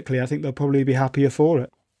ironically, I think they'll probably be happier for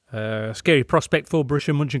it. Scary prospect for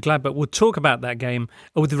Borussia Mönchengladbach. We'll talk about that game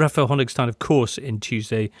with Raphael Honigstein, of course, in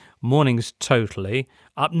Tuesday mornings totally.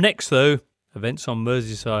 Up next, though, events on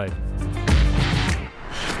Merseyside.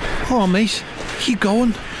 Oh, mate, keep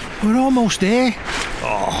going. We're almost there.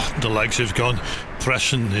 Oh, the legs have gone.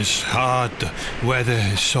 Pressing is hard. The weather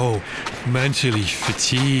is so mentally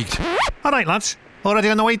fatigued. All right, lads. Already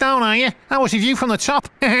on the way down, are you? How was your view from the top?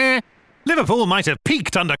 Liverpool might have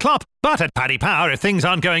peaked under Klopp, but at Paddy Power, if things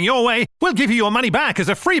aren't going your way, we'll give you your money back as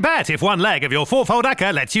a free bet if one leg of your fourfold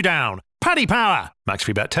acca lets you down. Paddy Power. Max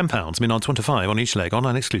free bet £10. Min odds 1 to 5 on each leg.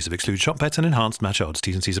 Online exclusive. Exclude shop bets and enhanced match odds.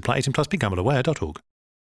 T's and C's apply. 18 plus. BeGambleAware.org.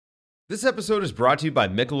 This episode is brought to you by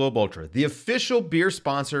Michelob Ultra, the official beer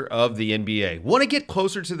sponsor of the NBA. Want to get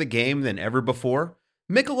closer to the game than ever before?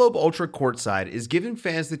 Michelob Ultra Courtside is giving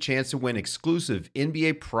fans the chance to win exclusive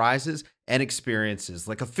NBA prizes and experiences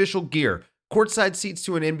like official gear, courtside seats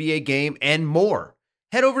to an NBA game, and more.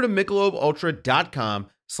 Head over to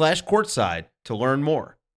MichelobUltra.com/courtside to learn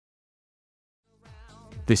more.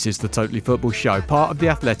 This is the Totally Football Show, part of the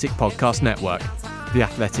Athletic Podcast Network. The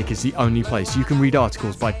Athletic is the only place you can read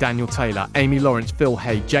articles by Daniel Taylor, Amy Lawrence, Phil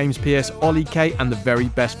Hay, James Pearce, Ollie Kay, and the very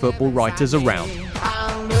best football writers around.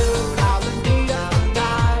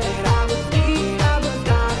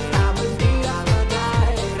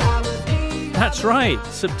 That's right,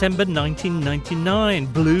 September 1999.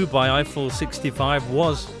 Blue by Eiffel 65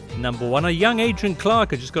 was number one. A young Adrian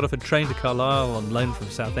Clark had just got off a train to Carlisle on loan from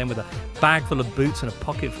Southend with a bag full of boots and a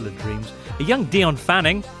pocket full of dreams. A young Dion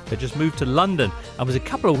Fanning had just moved to London and was a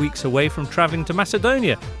couple of weeks away from travelling to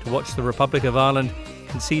Macedonia to watch the Republic of Ireland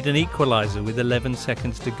concede an equaliser with 11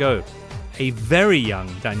 seconds to go. A very young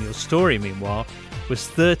Daniel Storey, meanwhile, was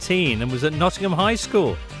 13 and was at Nottingham High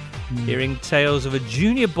School, hearing tales of a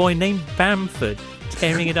junior boy named Bamford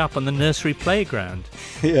tearing it up on the nursery playground.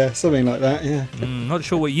 Yeah, something like that, yeah. Not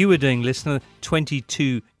sure what you were doing, listener,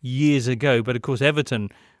 22 years ago, but of course Everton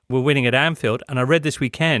were winning at Anfield, and I read this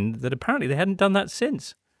weekend that apparently they hadn't done that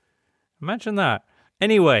since. Imagine that.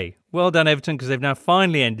 Anyway, well done Everton, because they've now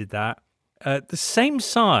finally ended that. The same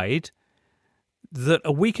side that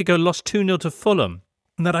a week ago lost 2-0 to Fulham,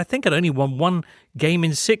 and that I think had only won 1 game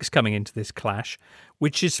in 6 coming into this clash,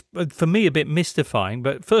 which is, for me, a bit mystifying.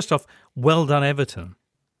 But first off, well done, Everton.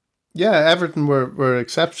 Yeah, Everton were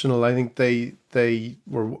exceptional. I think they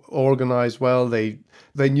were organised well. They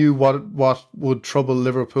knew what would trouble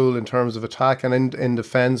Liverpool in terms of attack and in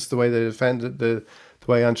defence. The way they defended, the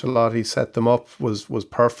way Ancelotti set them up was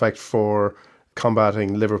perfect for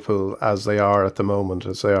combating Liverpool as they are at the moment,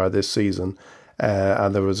 as they are this season.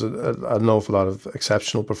 And there was an awful lot of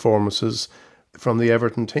exceptional performances from the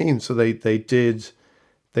Everton team. So they did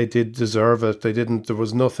deserve it. They didn't. There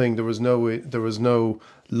was no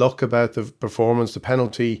luck about the performance. The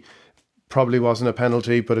penalty probably wasn't a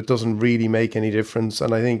penalty, but it doesn't really make any difference.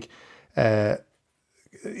 And I think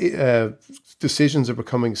decisions are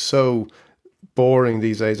becoming so boring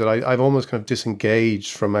these days that I've almost kind of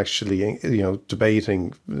disengaged from actually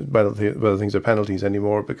debating whether things are penalties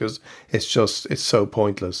anymore, because it's so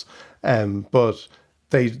pointless. But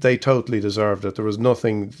they totally deserved it. There was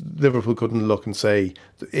nothing. Liverpool couldn't look and say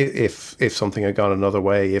if something had gone another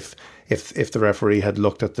way, if the referee had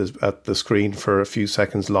looked at the screen for a few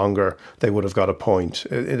seconds longer, they would have got a point.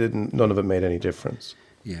 It didn't. None of it made any difference.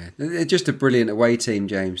 Yeah, they're just a brilliant away team,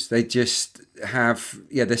 James. They just have.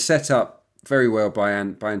 Yeah, they're set up very well by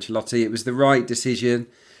Ancelotti. It was the right decision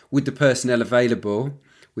with the personnel available,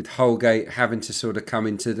 with Holgate having to sort of come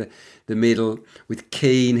into the middle, with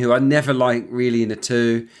Keane, who I never like really in a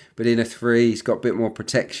 2, but in a 3 he's got a bit more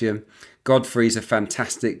protection. Godfrey's a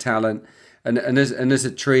fantastic talent, and as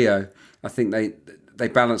a trio, I think they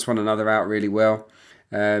balance one another out really well.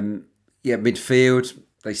 Midfield,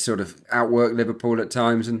 they sort of outwork Liverpool at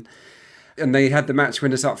times, and they had the match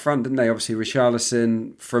winners up front, didn't they? Obviously,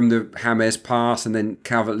 Richarlison from the James pass, and then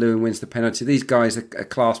Calvert-Lewin wins the penalty. These guys are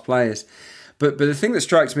class players. But the thing that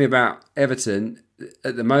strikes me about Everton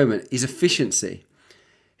at the moment is efficiency.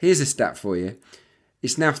 Here's a stat for you.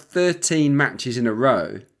 It's now 13 matches in a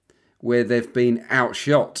row where they've been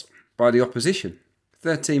outshot by the opposition.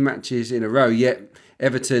 13 matches in a row, yet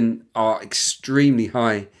Everton are extremely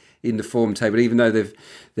high in the form table. Even though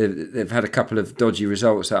they've had a couple of dodgy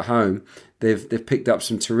results at home, they've picked up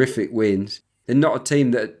some terrific wins. They're not a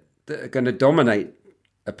team that are going to dominate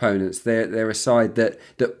opponents. They're a side that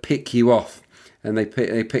pick you off. And they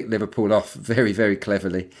picked Liverpool off very, very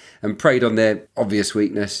cleverly and preyed on their obvious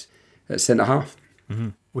weakness at centre-half. Mm-hmm.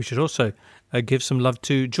 We should also give some love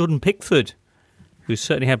to Jordan Pickford, who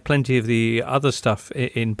certainly had plenty of the other stuff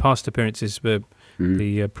in past appearances,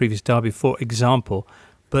 the previous derby, for example,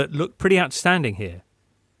 but looked pretty outstanding here.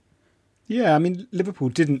 Yeah, I mean, Liverpool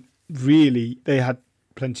didn't really... They had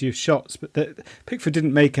plenty of shots, but Pickford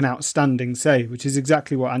didn't make an outstanding save, which is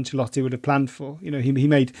exactly what Ancelotti would have planned for. You know, he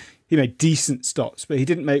made decent stops, but he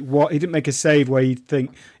didn't make a save where you'd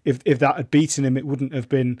think if that had beaten him, it wouldn't have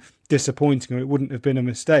been disappointing or it wouldn't have been a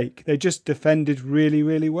mistake. They just defended really,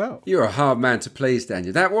 really well. You're a hard man to please,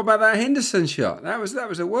 Daniel. What about that Henderson shot? That was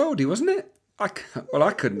a worldie, wasn't it? I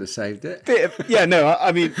couldn't have saved it.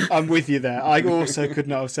 I mean, I'm with you there. I also could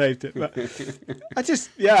not have saved it. But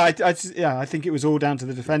I think it was all down to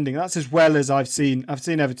the defending. That's as well as I've seen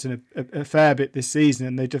Everton a fair bit this season,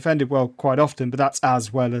 and they defended well quite often, but that's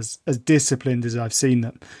as well as disciplined as I've seen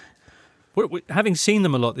them. Having seen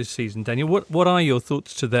them a lot this season, Daniel, what are your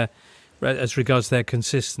thoughts to as regards their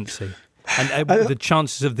consistency and the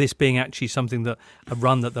chances of this being actually a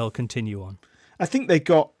run that they'll continue on? I think they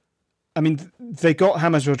got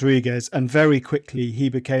James Rodriguez, and very quickly he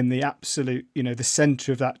became the absolute, the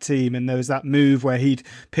centre of that team. And there was that move where he'd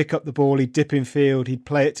pick up the ball, he'd dip in field, he'd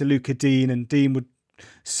play it to Luca Dean, and Dean would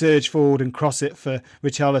surge forward and cross it for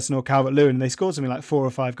Richarlison or Calvert-Lewin. And they scored something like 4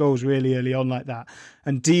 or 5 goals really early on like that.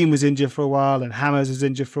 And Dean was injured for a while, and James was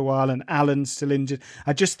injured for a while, and Allen's still injured.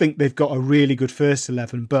 I just think they've got a really good first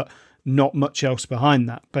 11, but not much else behind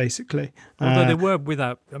that, basically. Although they were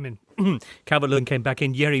without, Calvert-Lewin came back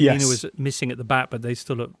in. Yerry Mina was missing at the back, but they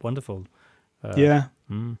still look wonderful.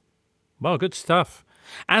 Well, good stuff.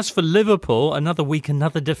 As for Liverpool, another week,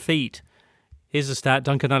 another defeat. Here's a stat,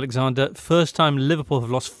 Duncan Alexander. First time Liverpool have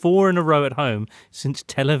lost 4 in a row at home since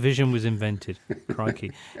television was invented.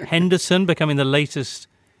 Crikey. Henderson becoming the latest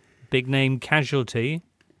big-name casualty.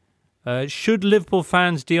 Should Liverpool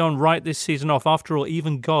fans, Dion, write this season off? After all,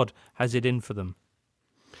 even God has it in for them.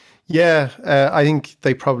 Yeah, I think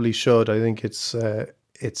they probably should. I think it's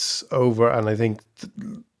over, and I think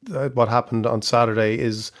what happened on Saturday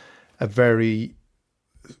is a very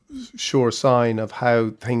sure sign of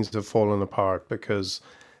how things have fallen apart, because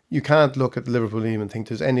you can't look at the Liverpool team and think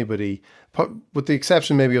there's anybody, with the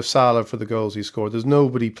exception maybe of Salah for the goals he scored, there's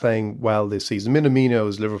nobody playing well this season. Minamino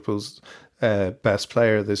is Liverpool's best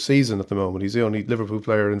player this season at the moment. He's the only Liverpool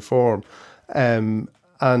player in form, and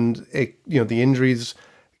the injuries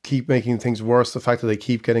keep making things worse. The fact that they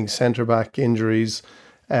keep getting centre back injuries,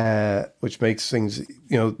 which makes things,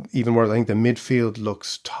 even worse. I think the midfield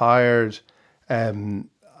looks tired.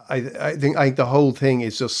 I think the whole thing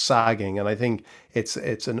is just sagging, and I think it's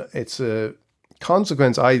a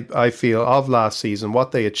consequence, I feel, of last season,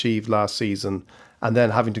 what they achieved last season, and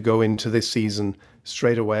then having to go into this season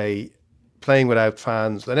straight away playing without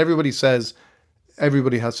fans. And everybody says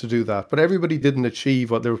everybody has to do that, but everybody didn't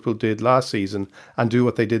achieve what Liverpool did last season and do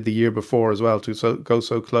what they did the year before as well, to go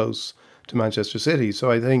so close to Manchester City.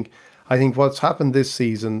 So I think what's happened this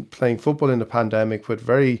season, playing football in a pandemic with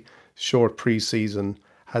very short pre-season,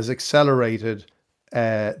 has accelerated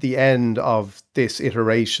the end of this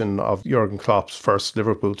iteration of Jurgen Klopp's first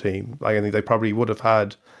Liverpool team. I think they probably would have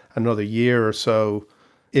had another year or so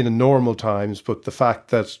in normal times, but the fact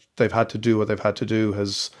that they've had to do what they've had to do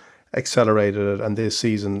has accelerated it, and this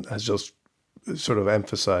season has just sort of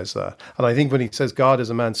emphasised that. And I think when he says God is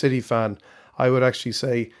a Man City fan, I would actually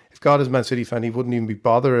say if God is a Man City fan, he wouldn't even be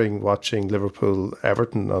bothering watching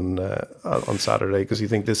Liverpool-Everton on Saturday, because he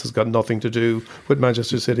thinks this has got nothing to do with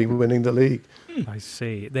Manchester City winning the league. I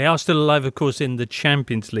see. They are still alive, of course, in the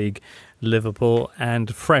Champions League, Liverpool,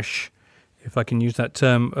 and fresh, if I can use that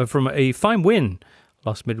term, from a fine win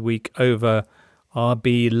last midweek over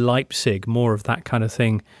RB Leipzig. More of that kind of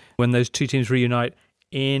thing when those two teams reunite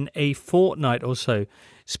in a fortnight or so.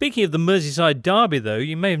 Speaking of the Merseyside derby, though,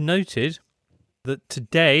 you may have noted that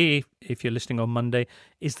today, if you're listening on Monday,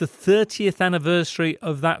 is the 30th anniversary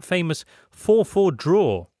of that famous 4-4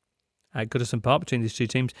 draw at Goodison Park between these two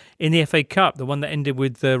teams in the FA Cup, the one that ended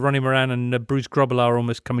with Ronnie Moran and Bruce Grobbelaar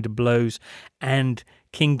almost coming to blows and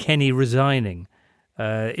King Kenny resigning.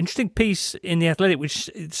 Interesting piece in The Athletic, which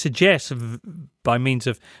suggests, by means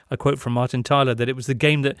of a quote from Martin Tyler, that it was the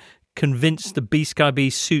game that convinced the B-Sky-B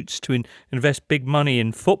suits to invest big money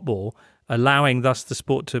in football, allowing thus the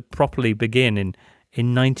sport to properly begin in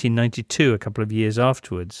 1992, a couple of years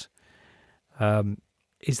afterwards.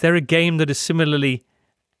 Is there a game that has similarly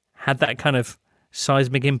had that kind of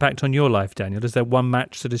seismic impact on your life, Daniel? Is there one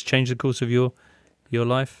match that has changed the course of your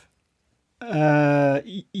life?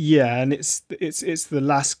 Yeah, and it's the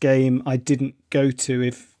last game I didn't go to,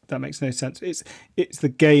 if that makes no sense. It's the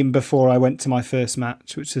game before I went to my first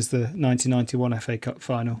match, which is the 1991 FA Cup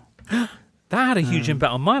final. That had a huge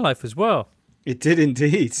impact on my life as well. It did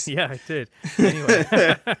indeed. Yeah, it did.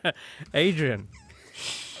 Anyway, Adrian,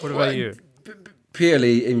 what about you?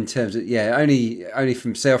 Purely in terms of, only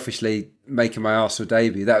from selfishly making my Arsenal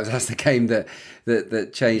debut. That's the game that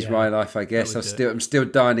changed my life, I guess. I'm still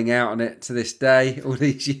dining out on it to this day, all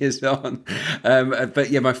these years on. But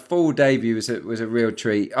yeah, my full debut was a real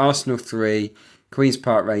treat. Arsenal 3, Queen's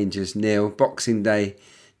Park Rangers 0, Boxing Day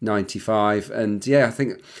 95, and I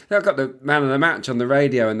think I got the man of the match on the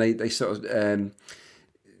radio, and they sort of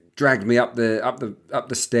dragged me up the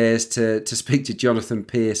stairs to speak to Jonathan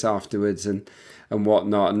Pearce afterwards and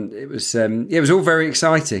whatnot, and it was all very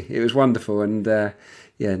exciting. It was wonderful, and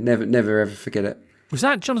never ever forget it. Was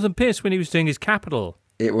that Jonathan Pearce when he was doing his Capital?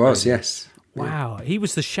 It was, yes. Wow, he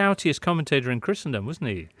was the shoutiest commentator in Christendom, wasn't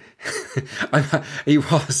he? He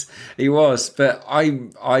was, but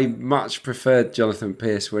I much preferred Jonathan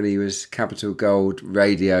Pearce when he was Capital Gold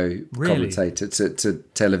radio commentator to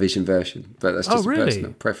television version. But that's just a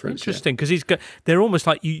personal preference. Interesting, because they're almost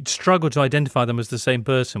like you struggle to identify them as the same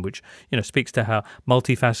person, which speaks to how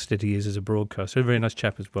multifaceted he is as a broadcaster. A very nice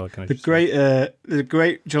chap as well. The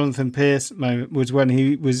great Jonathan Pearce moment was when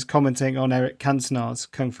he was commenting on Eric Cantona's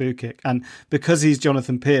Kung Fu Kick, and because he's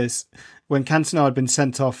Jonathan Pearce, when Cantona had been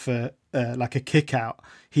sent off for like a kick out,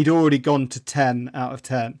 he'd already gone to 10 out of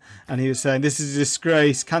 10, and he was saying, "This is a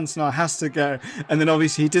disgrace, Cantona has to go." And then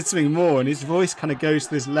obviously he did something more, and his voice kind of goes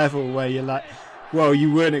to this level where you're like, well,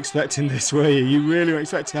 you weren't expecting this, were you? You really weren't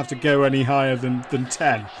expecting to have to go any higher than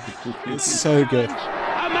 10. It's so good.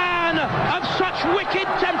 A man of such wicked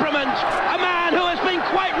temperament, a man who has been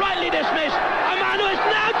quite rightly dismissed, a man who has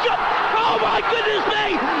now jumped. Oh my goodness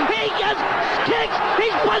me! He has kicked,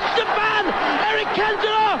 he's punched a fan! Eric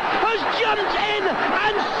Cantona has jumped in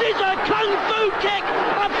and scissor Kung Fu Kick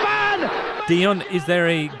a fan! Dion, is there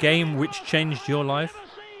a game which changed your life?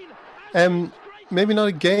 Maybe not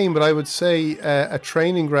a game, but I would say a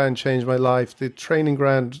training ground changed my life. The training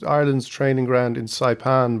ground, Ireland's training ground in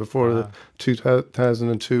Saipan before the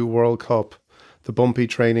 2002 World Cup, the bumpy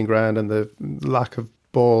training ground and the lack of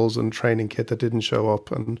balls and training kit that didn't show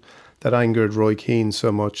up, and that angered Roy Keane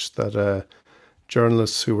so much that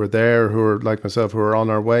journalists who were there, who were like myself, who were on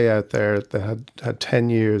our way out there, they had 10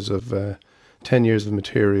 years of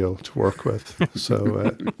material to work with.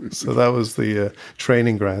 So that was the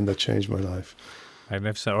training ground that changed my life.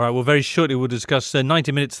 Magnificent. All right, well, very shortly we'll discuss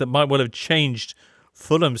 90 minutes that might well have changed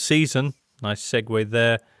Fulham's season. Nice segue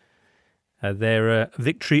there. Their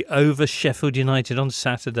victory over Sheffield United on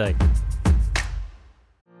Saturday.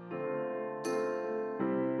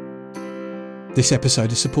 This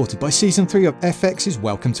episode is supported by Season 3 of FX's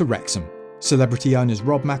Welcome to Wrexham. Celebrity owners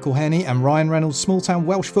Rob McElhenney and Ryan Reynolds' small-town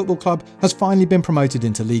Welsh football club has finally been promoted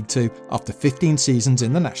into League 2 after 15 seasons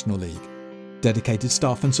in the National League. Dedicated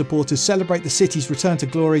staff and supporters celebrate the city's return to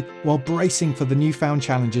glory while bracing for the newfound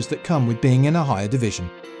challenges that come with being in a higher division.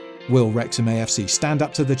 Will Wrexham AFC stand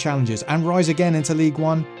up to the challenges and rise again into League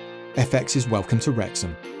 1? FX's Welcome to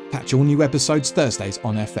Wrexham. Catch all new episodes Thursdays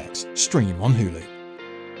on FX. Stream on Hulu.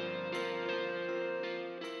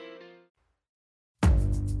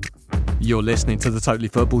 You're listening to the Totally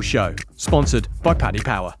Football Show, sponsored by Paddy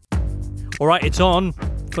Power. All right, it's on.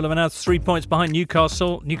 Fulham are now 3 points behind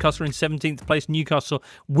Newcastle. Newcastle are in 17th place. Newcastle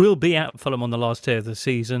will be at Fulham on the last day of the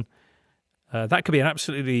season. That could be an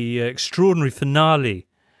absolutely extraordinary finale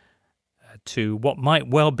to what might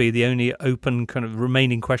well be the only open kind of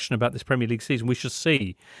remaining question about this Premier League season. We shall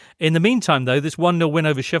see. In the meantime, though, this 1-0 win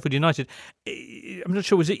over Sheffield United, I'm not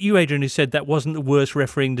sure, was it you, Adrian, who said that wasn't the worst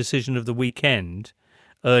refereeing decision of the weekend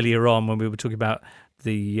earlier on when we were talking about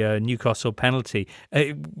the Newcastle penalty?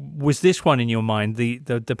 Was this one in your mind, the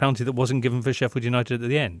penalty that wasn't given for Sheffield United at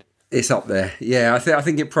the end? It's up there. Yeah, I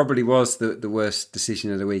think it probably was the worst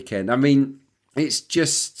decision of the weekend. I mean, it's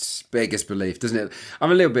just beggars belief, doesn't it? I'm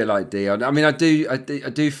a little bit like Dion. I mean, I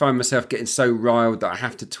do find myself getting so riled that I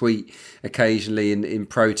have to tweet occasionally in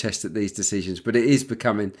protest at these decisions, but it is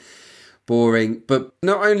becoming boring. But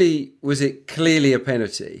not only was it clearly a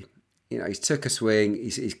penalty, you know, he's took a swing,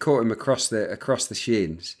 he's caught him across the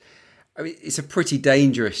shins. I mean, it's a pretty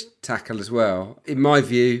dangerous tackle as well. In my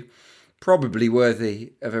view, probably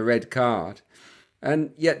worthy of a red card.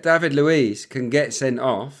 And yet David Luiz can get sent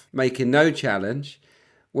off, making no challenge,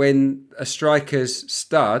 when a striker's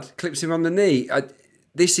stud clips him on the knee.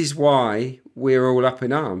 This is why we're all up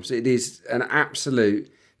in arms. It is an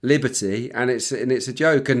absolute liberty, and it's a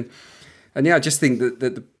joke. And yeah, I just think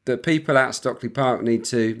that the people at Stockley Park need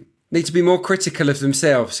to be more critical of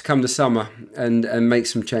themselves come the summer and make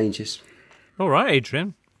some changes. All right,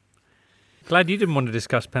 Adrian. Glad you didn't want to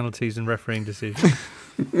discuss penalties and refereeing decisions.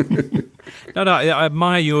 No, I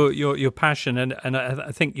admire your passion, and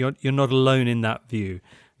I think you're not alone in that view.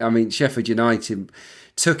 I mean, Sheffield United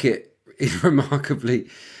took it in remarkably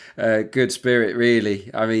good spirit, really.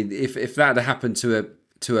 I mean, if that had happened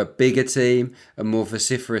to a bigger team, a more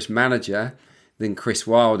vociferous manager than Chris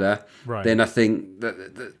Wilder, right, then I think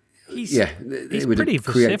that he's pretty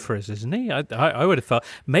vociferous, isn't he? I would have thought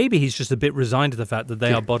maybe he's just a bit resigned to the fact that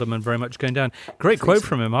they are bottom and very much going down. Great quote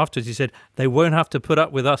from him afterwards. He said, "They won't have to put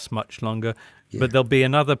up with us much longer, but there'll be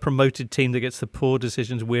another promoted team that gets the poor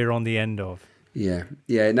decisions we're on the end of." Yeah.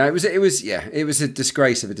 No, it was a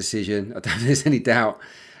disgrace of a decision. I don't think there's any doubt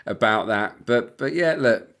about that. But yeah,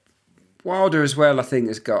 look, Wilder as well, I think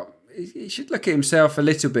he should look at himself a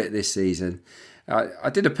little bit this season. I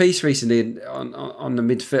did a piece recently on the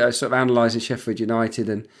midfield, sort of analysing Sheffield United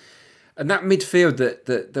and that midfield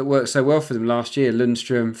that worked so well for them last year,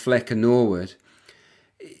 Lundstram, Fleck and Norwood.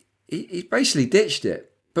 He basically ditched it.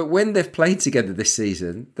 But when they've played together this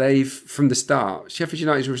season, from the start, Sheffield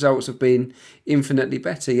United's results have been infinitely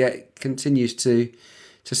better, yet it continues to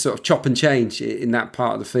sort of chop and change in that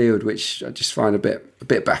part of the field, which I just find a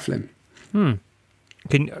bit baffling.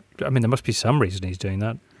 There must be some reason he's doing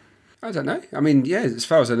that. I don't know. I mean, yeah, as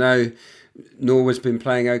far as I know, Norwood's been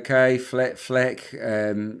playing okay, Fleck,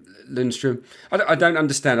 Lundstram. I don't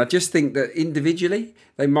understand. I just think that individually,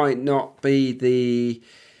 they might not be the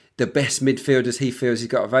best midfielders he feels he's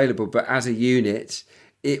got available, but as a unit,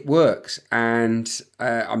 it works. And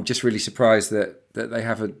I'm just really surprised that they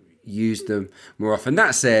haven't used them more often.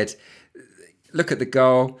 That said, look at the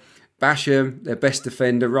goal. Basham, their best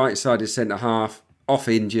defender, right-sided centre-half, off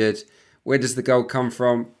injured. Where does the goal come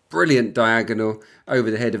from? Brilliant diagonal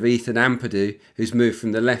over the head of Ethan Ampadu, who's moved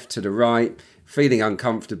from the left to the right, feeling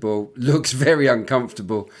uncomfortable, looks very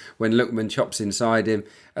uncomfortable when Lookman chops inside him,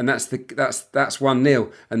 and that's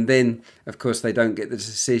 1-0. And then, of course, they don't get the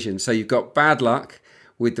decision. So you've got bad luck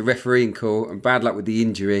with the refereeing call and bad luck with the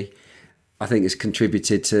injury. I think it's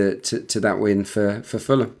contributed to that win for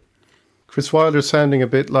Fulham. Chris Wilder sounding a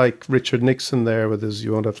bit like Richard Nixon there with his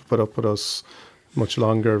 "you won't have to put up with us much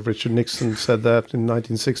longer." Richard Nixon said that in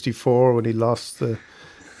 1964 when he lost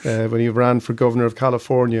when he ran for governor of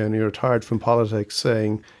California and he retired from politics,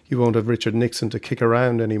 saying you won't have Richard Nixon to kick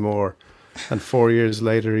around anymore. And 4 years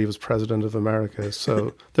later, he was president of America.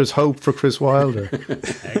 So there's hope for Chris Wilder.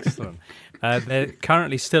 Excellent. They're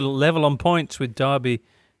currently still level on points with Derby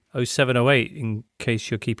 07-08, in case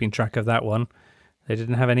you're keeping track of that one. They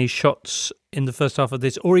didn't have any shots in the first half of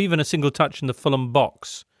this, or even a single touch in the Fulham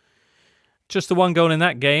box. Just the one goal in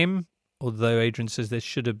that game, although Adrian says there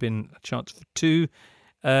should have been a chance for 2.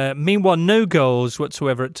 Meanwhile, no goals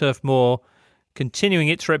whatsoever at Turf Moor, continuing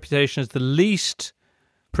its reputation as the least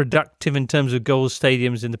productive in terms of goals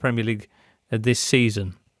stadiums in the Premier League this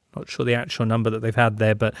season. Not sure the actual number that they've had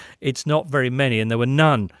there, but it's not very many, and there were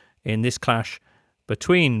none in this clash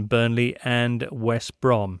between Burnley and West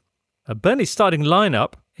Brom. Burnley's starting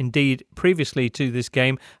lineup, indeed previously to this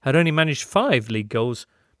game, had only managed 5 league goals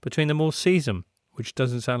between them all season, which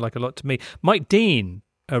doesn't sound like a lot to me. Mike Dean,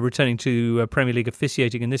 returning to Premier League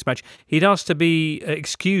officiating in this match, he'd asked to be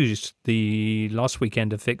excused the last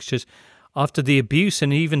weekend of fixtures after the abuse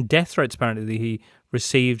and even death threats apparently he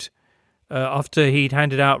received after he'd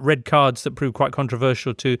handed out red cards that proved quite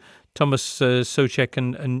controversial to Thomas Souček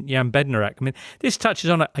and Jan Bednarek. I mean, this touches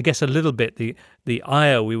on, I guess, a little bit the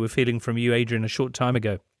ire we were feeling from you, Adrian, a short time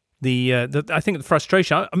ago. I think the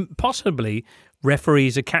frustration, possibly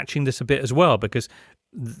referees are catching this a bit as well, because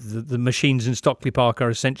the machines in Stockley Park are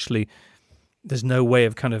essentially, there's no way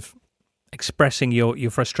of kind of expressing your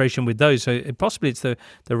frustration with those. So possibly it's the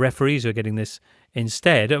referees who are getting this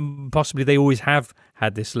instead. Possibly they always have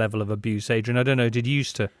had this level of abuse. Adrian, I don't know, did you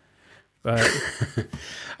used to?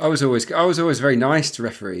 I was always very nice to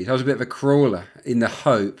referees. I was a bit of a crawler in the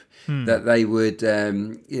hope that they would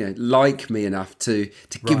like me enough to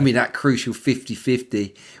give me that crucial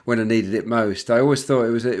 50-50 when I needed it most. I always thought it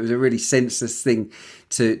was a really senseless thing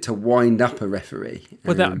to wind up a referee.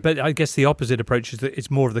 Well, but I guess the opposite approach is that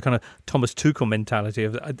it's more of the kind of Thomas Tuchel mentality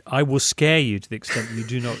of I will scare you to the extent you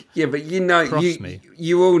do not. Yeah, but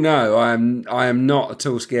you all know I am not at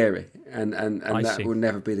all scary, and that will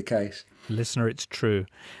never be the case. Listener, it's true.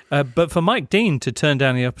 But for Mike Dean to turn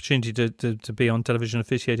down the opportunity to be on television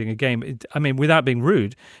officiating a game, without being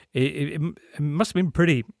rude, it must have been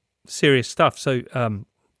pretty serious stuff. So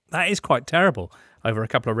that is quite terrible over a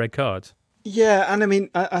couple of red cards. Yeah, and I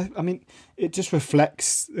mean, it just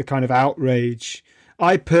reflects the kind of outrage.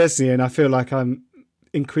 I personally, and I feel like I'm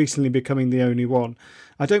increasingly becoming the only one,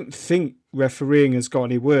 I don't think refereeing has got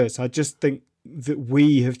any worse. I just think that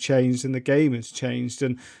we have changed and the game has changed,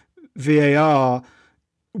 and VAR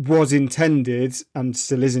was intended and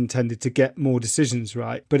still is intended to get more decisions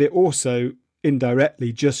right, but it also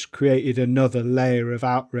indirectly just created another layer of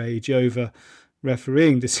outrage over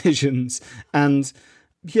refereeing decisions. And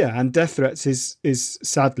death threats is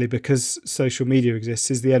sadly, because social media exists,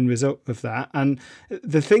 is the end result of that. And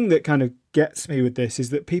the thing that kind of gets me with this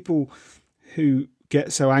is that people who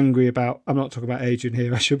get so angry about, I'm not talking about Adrian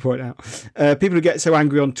here, I should point out, people who get so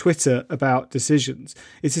angry on Twitter about decisions,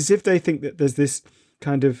 it's as if they think that there's this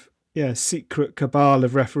kind of secret cabal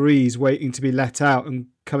of referees waiting to be let out and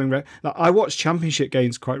coming. Like, I watch Championship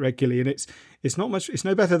games quite regularly, and it's not much, it's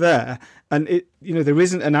no better there. And there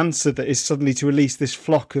isn't an answer that is suddenly to release this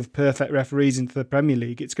flock of perfect referees into the Premier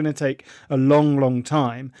League. It's going to take a long, long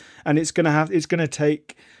time, and it's going to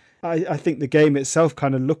take. I think the game itself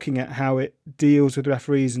kind of looking at how it deals with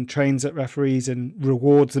referees and trains up referees and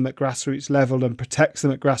rewards them at grassroots level and protects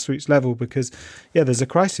them at grassroots level, because, there's a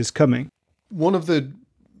crisis coming. One of the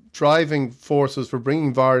driving forces for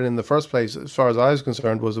bringing VAR in the first place, as far as I was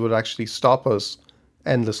concerned, was it would actually stop us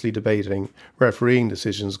endlessly debating refereeing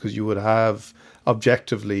decisions, because you would have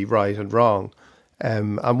objectively right and wrong.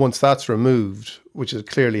 And once that's removed, which it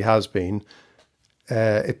clearly has been,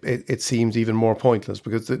 it seems even more pointless,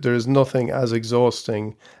 because there is nothing as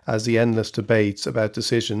exhausting as the endless debates about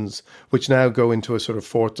decisions, which now go into a sort of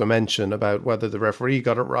fourth dimension about whether the referee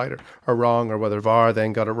got it right or wrong, or whether VAR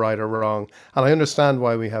then got it right or wrong. And I understand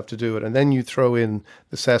why we have to do it. And then you throw in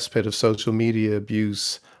the cesspit of social media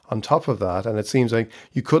abuse on top of that, and it seems like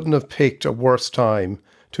you couldn't have picked a worse time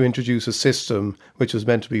to introduce a system which was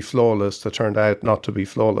meant to be flawless that turned out not to be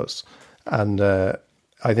flawless. And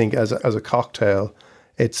I think as a cocktail,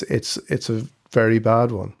 it's a very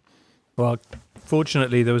bad one. Well,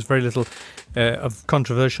 fortunately, there was very little of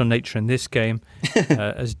controversial nature in this game,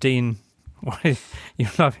 as Dean. You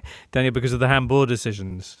love Daniel because of the handball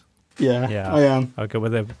decisions. Yeah, I am. Okay,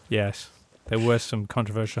 well, there were some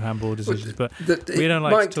controversial handball decisions, but we don't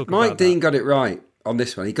like to talk about Mike Dean that. got it right on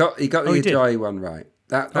this one. He got the Ajayi one right.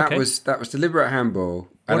 That was deliberate handball.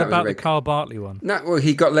 What about the Carl Bartley one? No, well,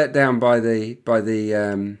 he got let down by the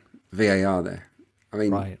VAR there. I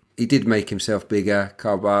mean, He did make himself bigger,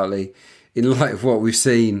 Carl Bartley. In light of what we've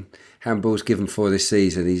seen handballs given for this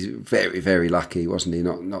season, he's very, very lucky, wasn't he?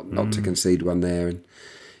 Not to concede one there. And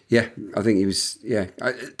I think he was.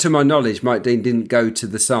 To my knowledge, Mike Dean didn't go to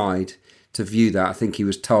the side to view that. I think he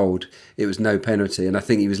was told it was no penalty, and I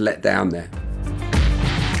think he was let down there.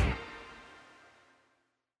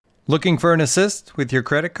 Looking for an assist with your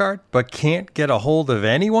credit card, but can't get a hold of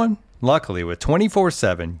anyone? Luckily, with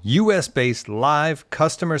 24/7 US-based live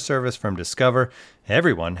customer service from Discover,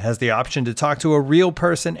 everyone has the option to talk to a real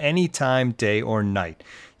person anytime, day or night.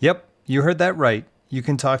 Yep, you heard that right. You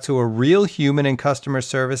can talk to a real human in customer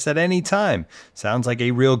service at any time. Sounds like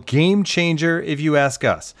a real game changer if you ask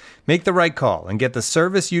us. Make the right call and get the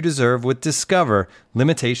service you deserve with Discover.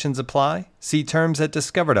 Limitations apply. See terms at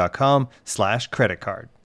discover.com/creditcard.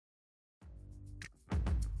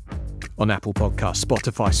 On Apple Podcasts,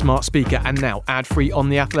 Spotify, Smart Speaker, and now ad-free on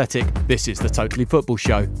The Athletic, this is the Totally Football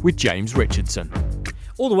Show with James Richardson.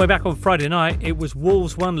 All the way back on Friday night, it was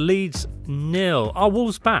Wolves 1, Leeds 0. Are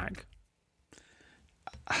Wolves back?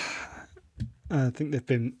 I think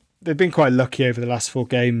they've been quite lucky over the last 4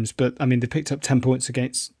 games, but I mean they picked up 10 points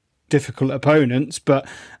against difficult opponents, but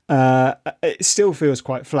it still feels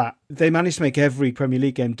quite flat. They managed to make every Premier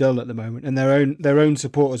League game dull at the moment, and their own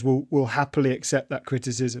supporters will happily accept that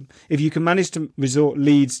criticism. If you can manage to resort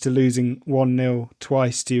Leeds to losing 1-0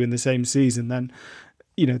 twice to you in the same season, then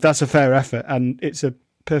that's a fair effort, and it's a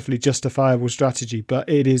perfectly justifiable strategy, but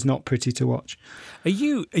it is not pretty to watch. Are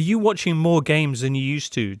you watching more games than you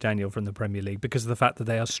used to, Daniel, from the Premier League because of the fact that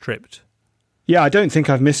they are stripped? Yeah, I don't think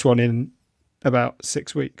I've missed one in about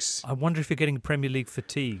 6 weeks. I wonder if you're getting Premier League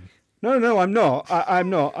fatigue. No, I'm not. I'm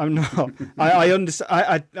not. I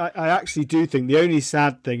understand. I actually do think the only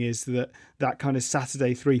sad thing is that kind of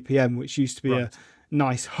Saturday 3 p.m, which used to be a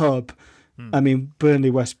nice hub. I mean,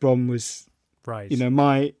 Burnley West Brom was right.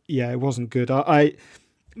 It wasn't good.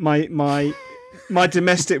 My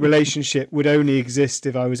domestic relationship would only exist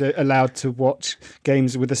if I was allowed to watch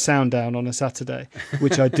games with the sound down on a Saturday,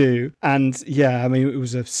 which I do. And yeah, I mean, it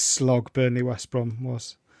was a slog, Burnley West Brom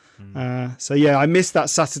was. So yeah, I missed that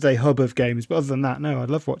Saturday hub of games, but other than that, no, I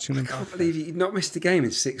love watching them. I can't believe you've not missed a game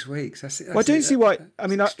in 6 weeks. Well, I don't see why. I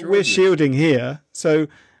mean, we're shielding here, so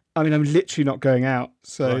I mean, I'm literally not going out,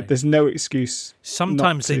 so there's no excuse.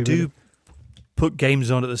 Sometimes they do put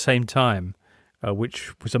games on at the same time.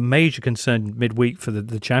 Which was a major concern midweek for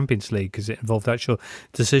the Champions League because it involved actual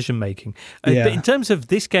decision-making. But in terms of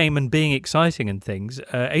this game and being exciting and things,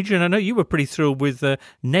 Adrian, I know you were pretty thrilled with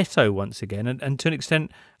Neto once again and to an extent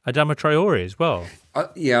Adama Traore as well. I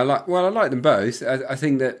like them both. I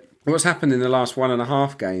think that what's happened in the last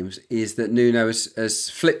 1.5 games is that Nuno has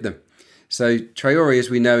flipped them. So Traore, as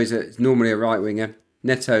we know, is normally a right winger.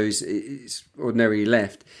 Neto is ordinarily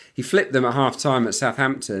left. He flipped them at half-time at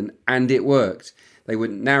Southampton, and it worked. They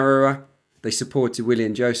went narrower. They supported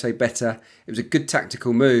Willian Jose better. It was a good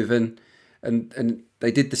tactical move, and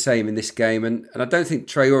they did the same in this game. And I don't think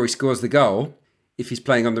Traore scores the goal if he's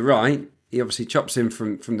playing on the right. He obviously chops in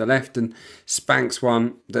from the left and spanks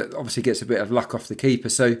one that obviously gets a bit of luck off the keeper.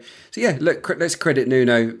 So yeah, look, let's credit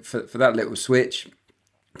Nuno for that little switch.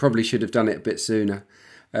 Probably should have done it a bit sooner.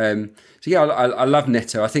 I love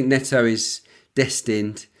Neto. I think Neto is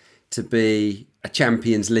destined to be a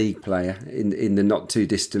Champions League player in the not too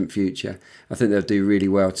distant future. I think they'll do really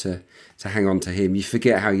well to hang on to him. You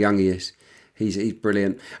forget how young he is. He's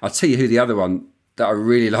brilliant. I'll tell you who the other one that I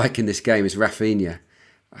really like in this game is Rafinha.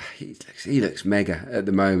 He looks mega at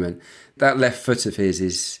the moment. That left foot of his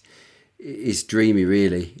is dreamy,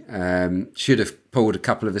 really. Should have pulled a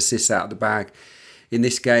couple of assists out of the bag in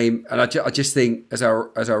this game, and I just think as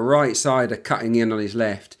our right sider cutting in on his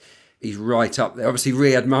left, he's right up there. Obviously,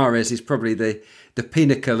 Riyad Mahrez is probably the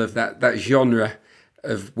pinnacle of that genre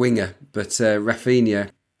of winger, but Rafinha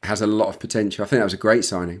has a lot of potential. I think that was a great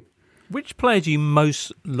signing. Which player do you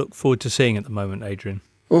most look forward to seeing at the moment, Adrian?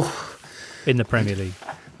 In the Premier League?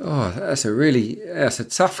 That's a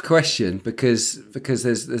tough question because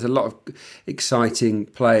there's a lot of exciting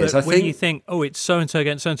players. But when you think, it's so-and-so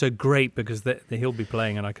against so-and-so, great, because he'll be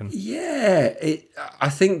playing and I can... Yeah, I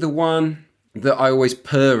think the one that I always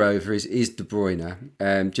purr over is De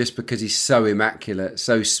Bruyne, just because he's so immaculate,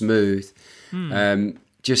 so smooth,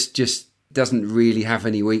 just doesn't really have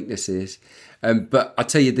any weaknesses. But I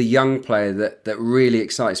tell you, the young player that really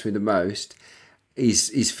excites me the most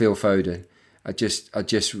is Phil Foden. I just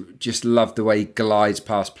love the way he glides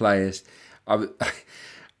past players. I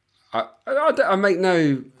make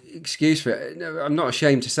no excuse for it. I'm not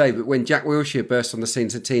ashamed to say, but when Jack Wilshere burst on the scene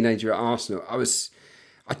as a teenager at Arsenal, I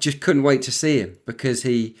just couldn't wait to see him because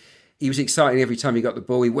he was exciting every time he got the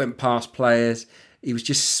ball. He went past players. He was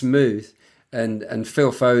just smooth. And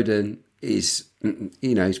Phil Foden is,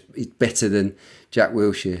 he's better than Jack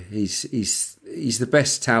Wilshere. He's the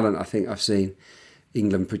best talent I think I've seen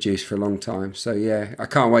England produce for a long time. So yeah, I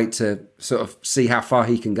can't wait to sort of see how far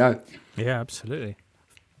he can go. Yeah, absolutely.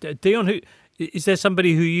 Dion, is there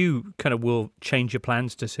somebody who you kind of will change your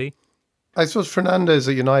plans to see? I suppose Fernandes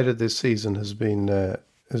at United this season has been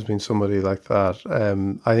somebody like that.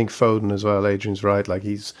 I think Foden as well. Adrian's right.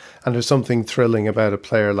 And there's something thrilling about a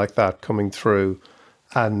player like that coming through,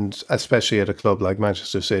 and especially at a club like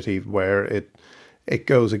Manchester City, where it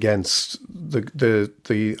goes against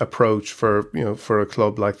the approach for a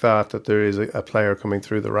club like that there is a player coming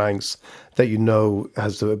through the ranks that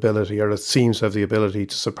has the ability, or it seems to have the ability,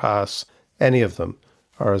 to surpass any of them,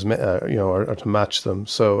 or or to match them.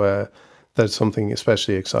 So there's something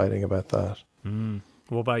especially exciting about that.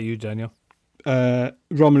 What about you, Daniel?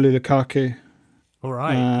 Romelu Lukaku. All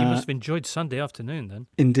right, you must have enjoyed Sunday afternoon then.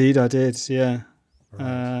 Indeed, I did. Yeah,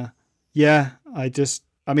 right.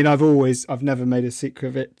 I've never made a secret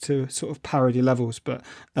of it to sort of parody levels, but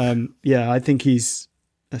I think he's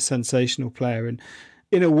a sensational player, and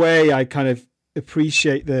in a way, I kind of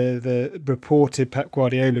appreciate the reported Pep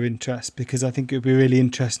Guardiola interest, because I think it would be really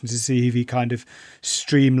interesting to see if he kind of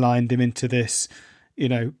streamlined him into this.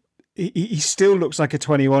 He still looks like a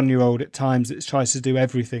 21-year-old at times that tries to do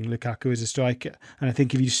everything, Lukaku, as a striker. And I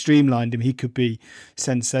think if you streamlined him, he could be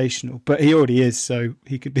sensational. But he already is, so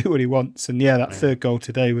he could do what he wants. And that third goal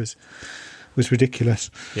today was ridiculous.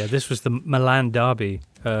 Yeah, this was the Milan derby,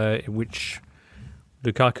 which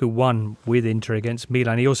Lukaku won with Inter against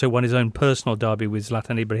Milan. He also won his own personal derby with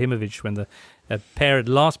Zlatan Ibrahimovic when the pair had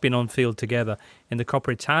last been on field together in the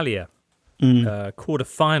Coppa Italia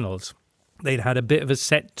quarter-finals. They'd had a bit of a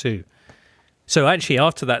set to. So actually,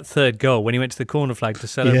 after that third goal, when he went to the corner flag to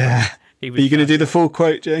celebrate, are you going to do the full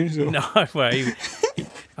quote, James? Or? No, well,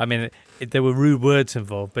 there were rude words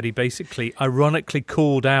involved, but he basically ironically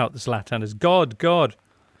called out Zlatan as God,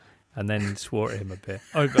 and then swore at him a bit.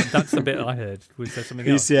 Oh, but that's the bit I heard. Was there something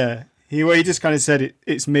else? Yeah, he just kind of said,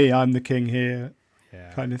 "It's me, I'm the king here,"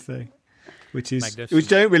 kind of thing. Which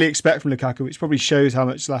don't really expect from Lukaku, which probably shows how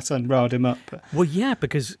much Zlatan riled him up. Well, yeah,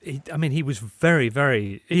 because he was very,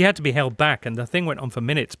 very. He had to be held back, and the thing went on for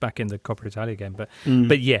minutes back in the Coppa Italia game.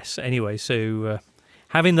 But yes, anyway. So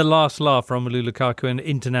having the last laugh, Romelu Lukaku, and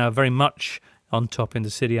Inter now very much on top in the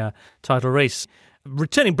Serie A title race.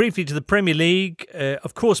 Returning briefly to the Premier League,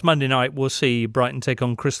 of course, Monday night we'll see Brighton take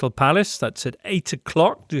on Crystal Palace. That's at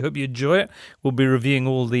 8:00. Do hope you enjoy it. We'll be reviewing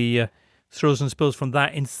all the thrills and spills from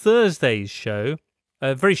that in Thursday's show.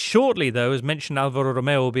 Very shortly, though, as mentioned, Alvaro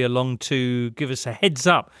Romeo will be along to give us a heads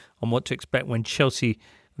up on what to expect when Chelsea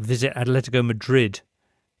visit Atletico Madrid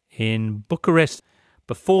in Bucharest.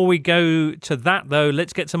 Before we go to that, though,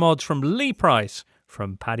 let's get some odds from Lee Price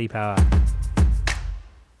from Paddy Power.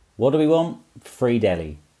 What do we want? Free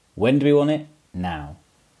Dele. When do we want it? Now.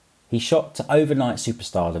 He shot to overnight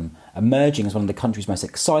superstardom, emerging as one of the country's most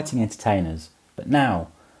exciting entertainers. But now,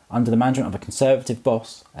 under the management of a Conservative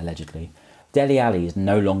boss, allegedly, Dele Alli is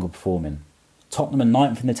no longer performing. Tottenham are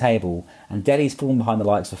 9th in the table, and Dele's fallen behind the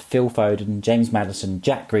likes of Phil Foden, James Maddison,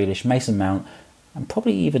 Jack Grealish, Mason Mount, and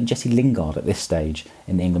probably even Jesse Lingard at this stage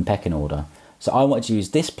in the England pecking order. So I wanted to use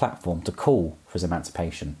this platform to call for his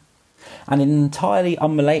emancipation. And in entirely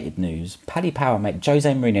unrelated news, Paddy Power make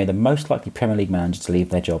Jose Mourinho the most likely Premier League manager to leave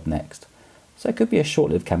their job next. So it could be a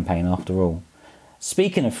short-lived campaign after all.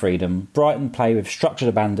 Speaking of freedom, Brighton play with structured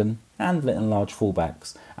abandon and little and large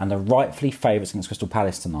fullbacks, and are rightfully favourites against Crystal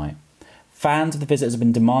Palace tonight. Fans of the visitors have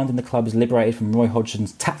been demanding the club is liberated from Roy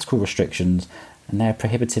Hodgson's tactical restrictions, and they're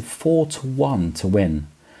prohibitive 4-1 to win.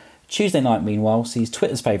 Tuesday night, meanwhile, sees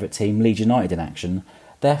Twitter's favourite team, Leeds United, in action.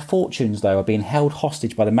 Their fortunes, though, are being held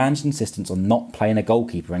hostage by the manager's insistence on not playing a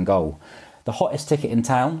goalkeeper in goal. The hottest ticket in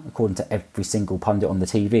town, according to every single pundit on the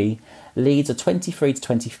TV, Leeds are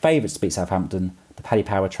 23-20 favourites to beat Southampton. The Paddy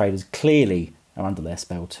Power traders clearly are under their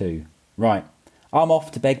spell too. Right, I'm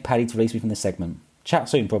off to beg Paddy to release me from this segment. Chat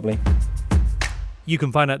soon, probably. You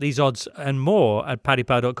can find out these odds and more at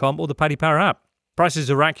paddypower.com or the Paddy Power app.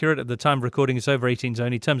 Prices are accurate at the time of recording. It's over 18s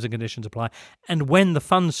only. Terms and conditions apply. And when the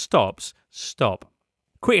fun stops, stop.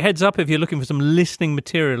 Quick heads up if you're looking for some listening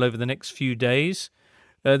material over the next few days.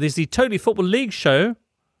 There's the Totally Football League show.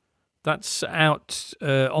 That's out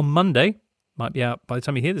on Monday. Might be out by the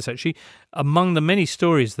time you hear this, actually. Among the many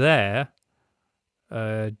stories there,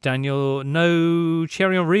 Daniel, no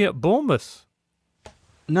Thierry Henry at Bournemouth.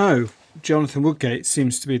 No, Jonathan Woodgate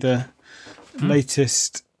seems to be the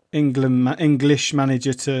latest English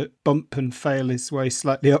manager to bump and fail his way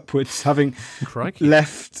slightly upwards, having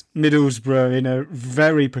left Middlesbrough in a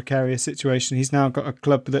very precarious situation. He's now got a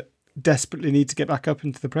club that desperately need to get back up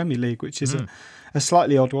into the Premier League, which is a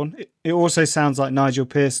slightly odd one. It also sounds like Nigel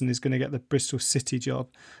Pearson is going to get the Bristol City job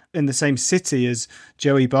in the same city as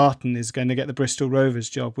Joey Barton is going to get the Bristol Rovers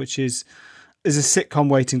job, which is a sitcom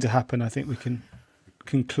waiting to happen. I think we can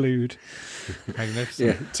conclude.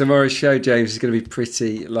 Yeah, tomorrow's show, James, is going to be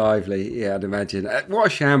pretty lively. Yeah, I'd imagine. What a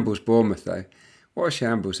shambles, Bournemouth, though. What a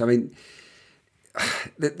shambles. I mean,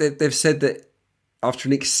 they've said that after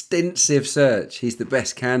an extensive search, he's the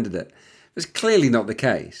best candidate. That's clearly not the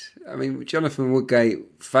case. I mean, Jonathan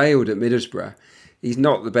Woodgate failed at Middlesbrough. He's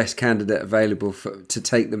not the best candidate available to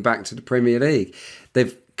take them back to the Premier League.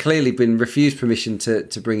 They've clearly been refused permission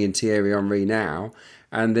to bring in Thierry Henry now,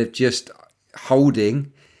 and they're just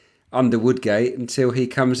holding under Woodgate until he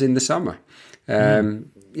comes in the summer.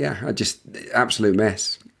 Yeah, absolute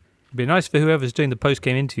mess. It'd be nice for whoever's doing the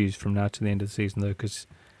post-game interviews from now to the end of the season, though, because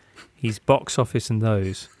he's box office in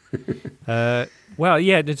those. Well,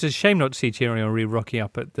 yeah, it's a shame not to see Thierry Henry rocking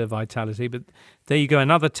up at the Vitality, but there you go,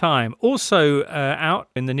 another time. Also out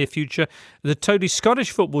in the near future, the Totally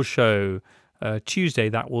Scottish Football Show, Tuesday,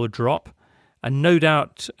 that will drop, and no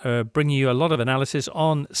doubt bringing you a lot of analysis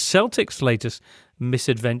on Celtic's latest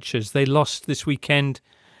misadventures. They lost this weekend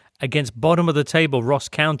against bottom of the table Ross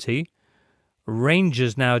County.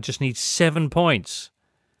 Rangers now just need 7 points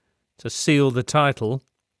to seal the title.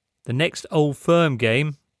 The next Old Firm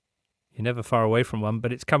game, you're never far away from one,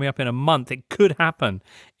 but it's coming up in a month. It could happen.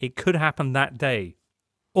 It could happen that day.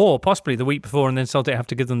 Or possibly the week before, and then Celtic have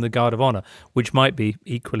to give them the Guard of Honour, which might be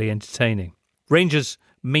equally entertaining. Rangers,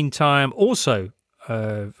 meantime, also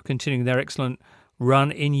continuing their excellent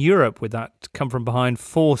run in Europe with that come-from-behind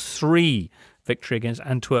 4-3 victory against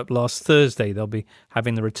Antwerp last Thursday. They'll be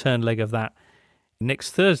having the return leg of that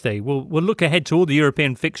next Thursday. We'll look ahead to all the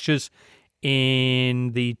European fixtures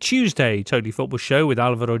in the Tuesday Totally Football Show with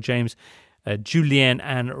Alvaro James, Julien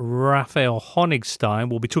and Raphael Honigstein.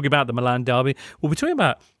 We'll be talking about the Milan derby. We'll be talking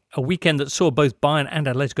about a weekend that saw both Bayern and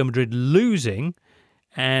Atletico Madrid losing,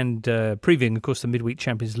 and previewing, of course, the midweek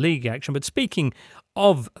Champions League action. But speaking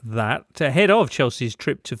of that, ahead of Chelsea's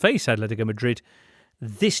trip to face Atletico Madrid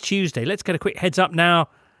this Tuesday, let's get a quick heads up now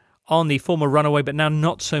on the former runaway, but now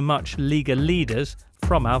not so much Liga leaders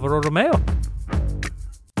from Alvaro Romeo.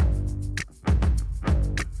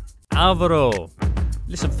 Alvaro,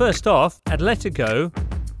 listen, first off, Atletico,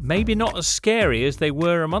 maybe not as scary as they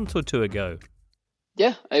were a month or two ago.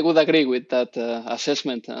 Yeah, I would agree with that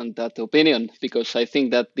assessment and that opinion, because I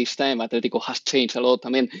think that this time Atletico has changed a lot. I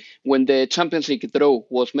mean, when the Champions League draw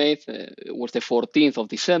was made, it was the 14th of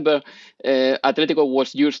December, Atletico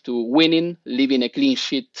was used to winning, leaving a clean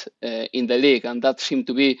sheet in the league, and that seemed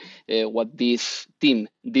to be what this team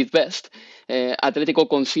did best. Atletico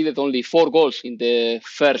conceded only 4 goals in the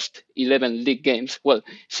first 11 league games. Well,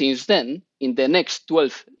 since then, in the next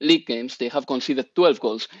 12 league games, they have conceded 12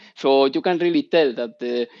 goals. So you can really tell that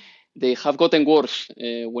they have gotten worse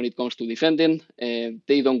when it comes to defending.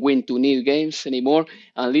 They don't win 2-0 games anymore.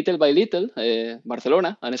 And little by little,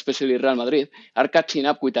 Barcelona, and especially Real Madrid, are catching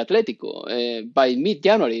up with Atletico. By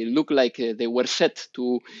mid-January, it looked like they were set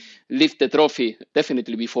to lift the trophy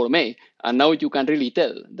definitely before May. And now you can really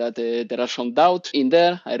tell that there are some doubts in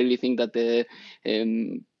there. I really think that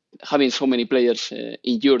having so many players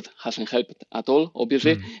injured hasn't helped at all,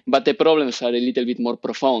 obviously, but the problems are a little bit more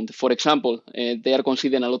profound. For example, they are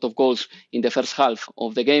conceding a lot of goals in the first half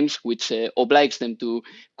of the games, which obliges them to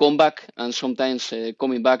come back, and sometimes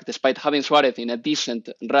coming back, despite having Suarez in a decent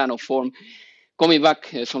run of form, coming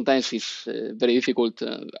back sometimes is very difficult,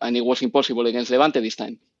 and it was impossible against Levante this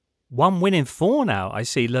time. 1 win in 4 now. I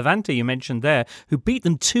see Levante, you mentioned there, who beat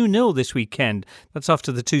them 2-0 this weekend. That's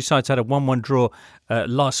after the two sides had a 1-1 draw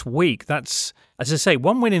last week. That's, as I say,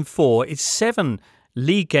 1 win in 4. It's 7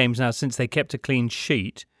 league games now since they kept a clean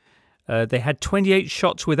sheet. They had 28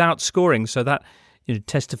 shots without scoring, so that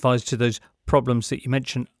testifies to those problems that you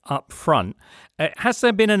mentioned up front. Has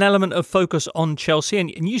there been an element of focus on Chelsea?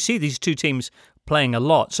 And you see these two teams playing a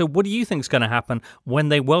lot. So what do you think is going to happen when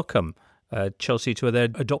they welcome Chelsea to their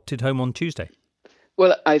adopted home on Tuesday?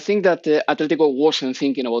 Well, I think that Atletico wasn't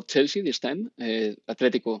thinking about Chelsea this time.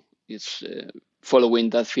 Atletico is following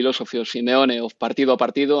that philosophy of Simeone of partido a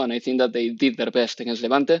partido, and I think that they did their best against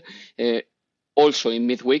Levante. Also in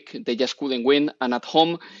midweek, they just couldn't win. And at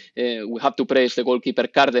home, we have to praise the goalkeeper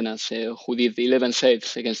Cárdenas, who did 11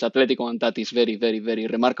 saves against Atletico, and that is very, very, very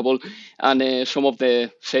remarkable. And some of the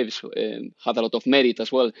saves had a lot of merit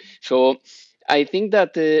as well. So I think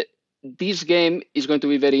that this game is going to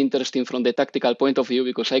be very interesting from the tactical point of view,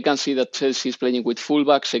 because I can see that Chelsea is playing with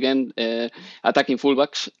fullbacks again, attacking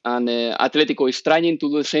fullbacks, and Atletico is trying to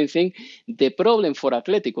do the same thing. The problem for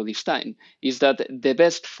Atletico this time is that the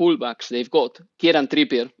best fullbacks they've got, Kieran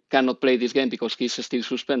Trippier, cannot play this game because he's still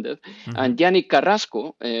suspended, and Yannick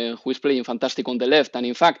Carrasco, who is playing fantastic on the left, and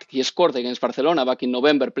in fact he scored against Barcelona back in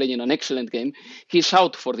November, playing an excellent game, he's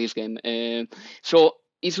out for this game. So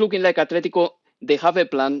it's looking like Atletico they have a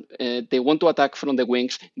plan. They want to attack from the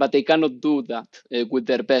wings, but they cannot do that with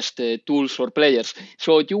their best tools or players.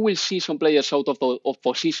 So you will see some players out of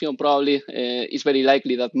position probably. It's very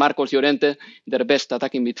likely that Marcos Llorente, their best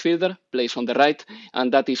attacking midfielder, plays on the right,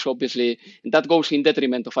 and that is obviously, that goes in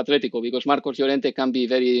detriment of Atletico, because Marcos Llorente can be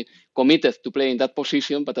very committed to play in that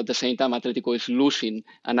position, but at the same time Atletico is losing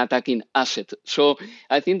an attacking asset. So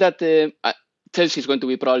I think that Chelsea is going to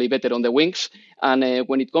be probably better on the wings. And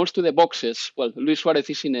when it comes to the boxes, well, Luis Suarez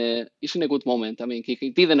is in a good moment. I mean, he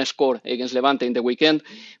didn't score against Levante in the weekend,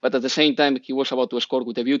 but at the same time, he was about to score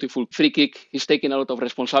with a beautiful free kick. He's taking a lot of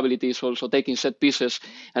responsibilities, also taking set pieces.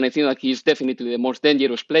 And I think that he's definitely the most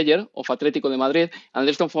dangerous player of Atletico de Madrid. And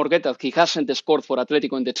let's don't forget that he hasn't scored for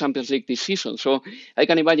Atletico in the Champions League this season. So I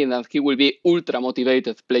can imagine that he will be ultra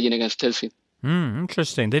motivated playing against Chelsea.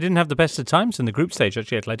 Interesting. They didn't have the best of times in the group stage,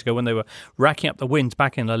 actually, Atletico, when they were racking up the wins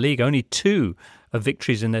back in La Liga. Only 2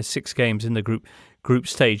 victories in their 6 games in the group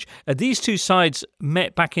stage. These two sides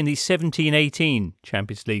met back in the 17-18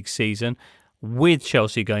 Champions League season with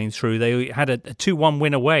Chelsea going through. They had a 2-1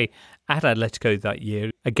 win away at Atletico that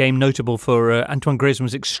year, a game notable for Antoine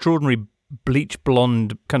Griezmann's extraordinary bleach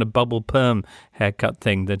blonde kind of bubble perm haircut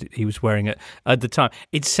thing that he was wearing at the time.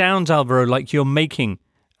 It sounds, Alvaro, like you're making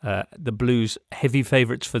the Blues heavy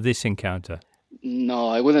favourites for this encounter. No,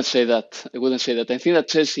 I wouldn't say that. I think that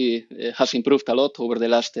Chelsea has improved a lot over the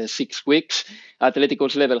last 6 weeks.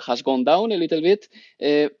 Atletico's level has gone down a little bit,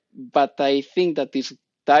 but I think that this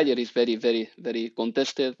tire is very, very, very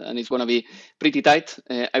contested, and it's going to be pretty tight.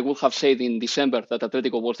 I would have said in December that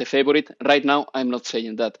Atletico was the favourite. Right now, I'm not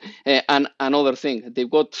saying that. And another thing, they've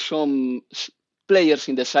got some players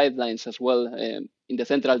in the sidelines as well, in the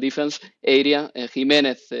central defense area.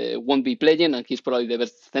 Jimenez won't be playing, and he's probably the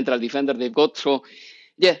best central defender they've got. So,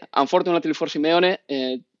 yeah, unfortunately for Simeone,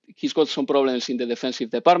 he's got some problems in the defensive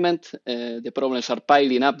department. The problems are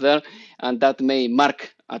piling up there, and that may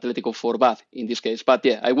mark Atletico for bad in this case. But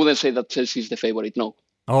yeah, I wouldn't say that Chelsea is the favourite, no.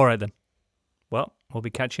 All right then. Well, we'll be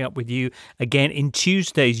catching up with you again in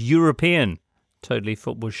Tuesday's European Totally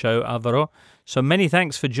Football show, Alvaro. So many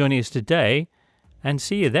thanks for joining us today, and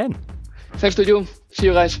see you then. Thanks to you. See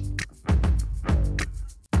you guys.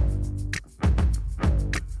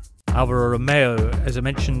 Alvaro Romeo, as I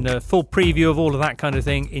mentioned, a full preview of all of that kind of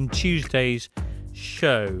thing in Tuesday's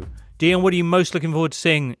show. Dion, what are you most looking forward to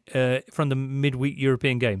seeing from the midweek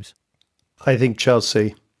European games? I think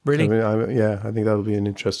Chelsea. Really? I think that'll be an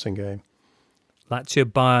interesting game. Lazio,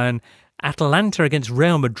 Bayern, Atalanta against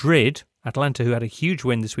Real Madrid. Atalanta, who had a huge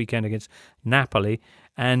win this weekend against Napoli,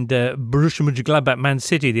 and Borussia Mönchengladbach, Man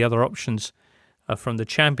City, the other options from the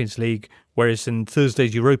Champions League, whereas in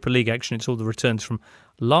Thursday's Europa League action, it's all the returns from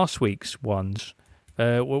last week's ones.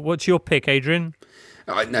 What's your pick, Adrian?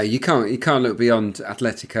 No, you can't look beyond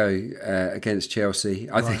Atletico against Chelsea.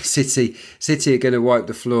 I think City are going to wipe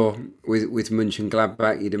the floor with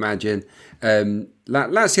Mönchengladbach, you'd imagine.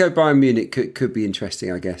 Lazio Bayern Munich could be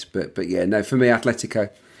interesting, I guess, but yeah, no, for me,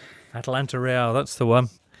 Atletico. Atalanta Real, that's the one.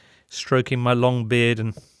 Stroking my long beard.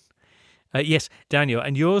 And yes, Daniel,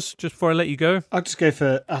 and yours, just before I let you go? I'll just go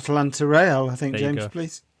for Atalanta Real, I think, there James,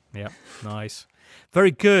 please. Yeah, nice.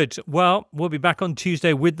 Very good. Well, we'll be back on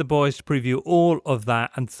Tuesday with the boys to preview all of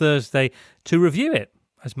that, and Thursday to review it,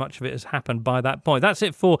 as much of it has happened by that point. That's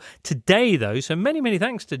it for today, though. So many, many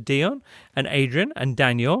thanks to Dion and Adrian and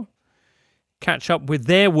Daniel. Catch up with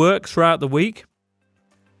their work throughout the week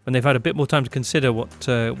when they've had a bit more time to consider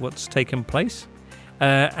what's taken place.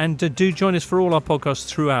 And do join us for all our podcasts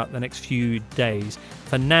throughout the next few days.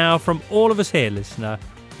 For now, from all of us here, listener,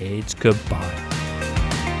 it's goodbye.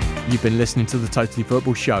 You've been listening to The Totally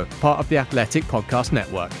Football Show, part of the Athletic Podcast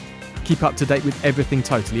Network. Keep up to date with everything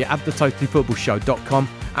Totally at thetotallyfootballshow.com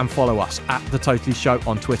and follow us at The Totally Show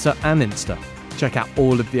on Twitter and Insta. Check out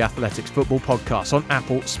all of the Athletics football podcasts on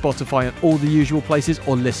Apple, Spotify and all the usual places,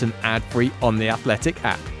 or listen ad-free on the Athletic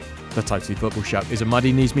app. The Totally Football Show is a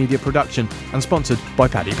Muddy Knees Media production and sponsored by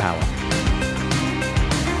Paddy Power.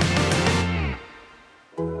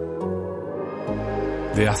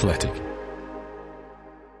 The Athletic.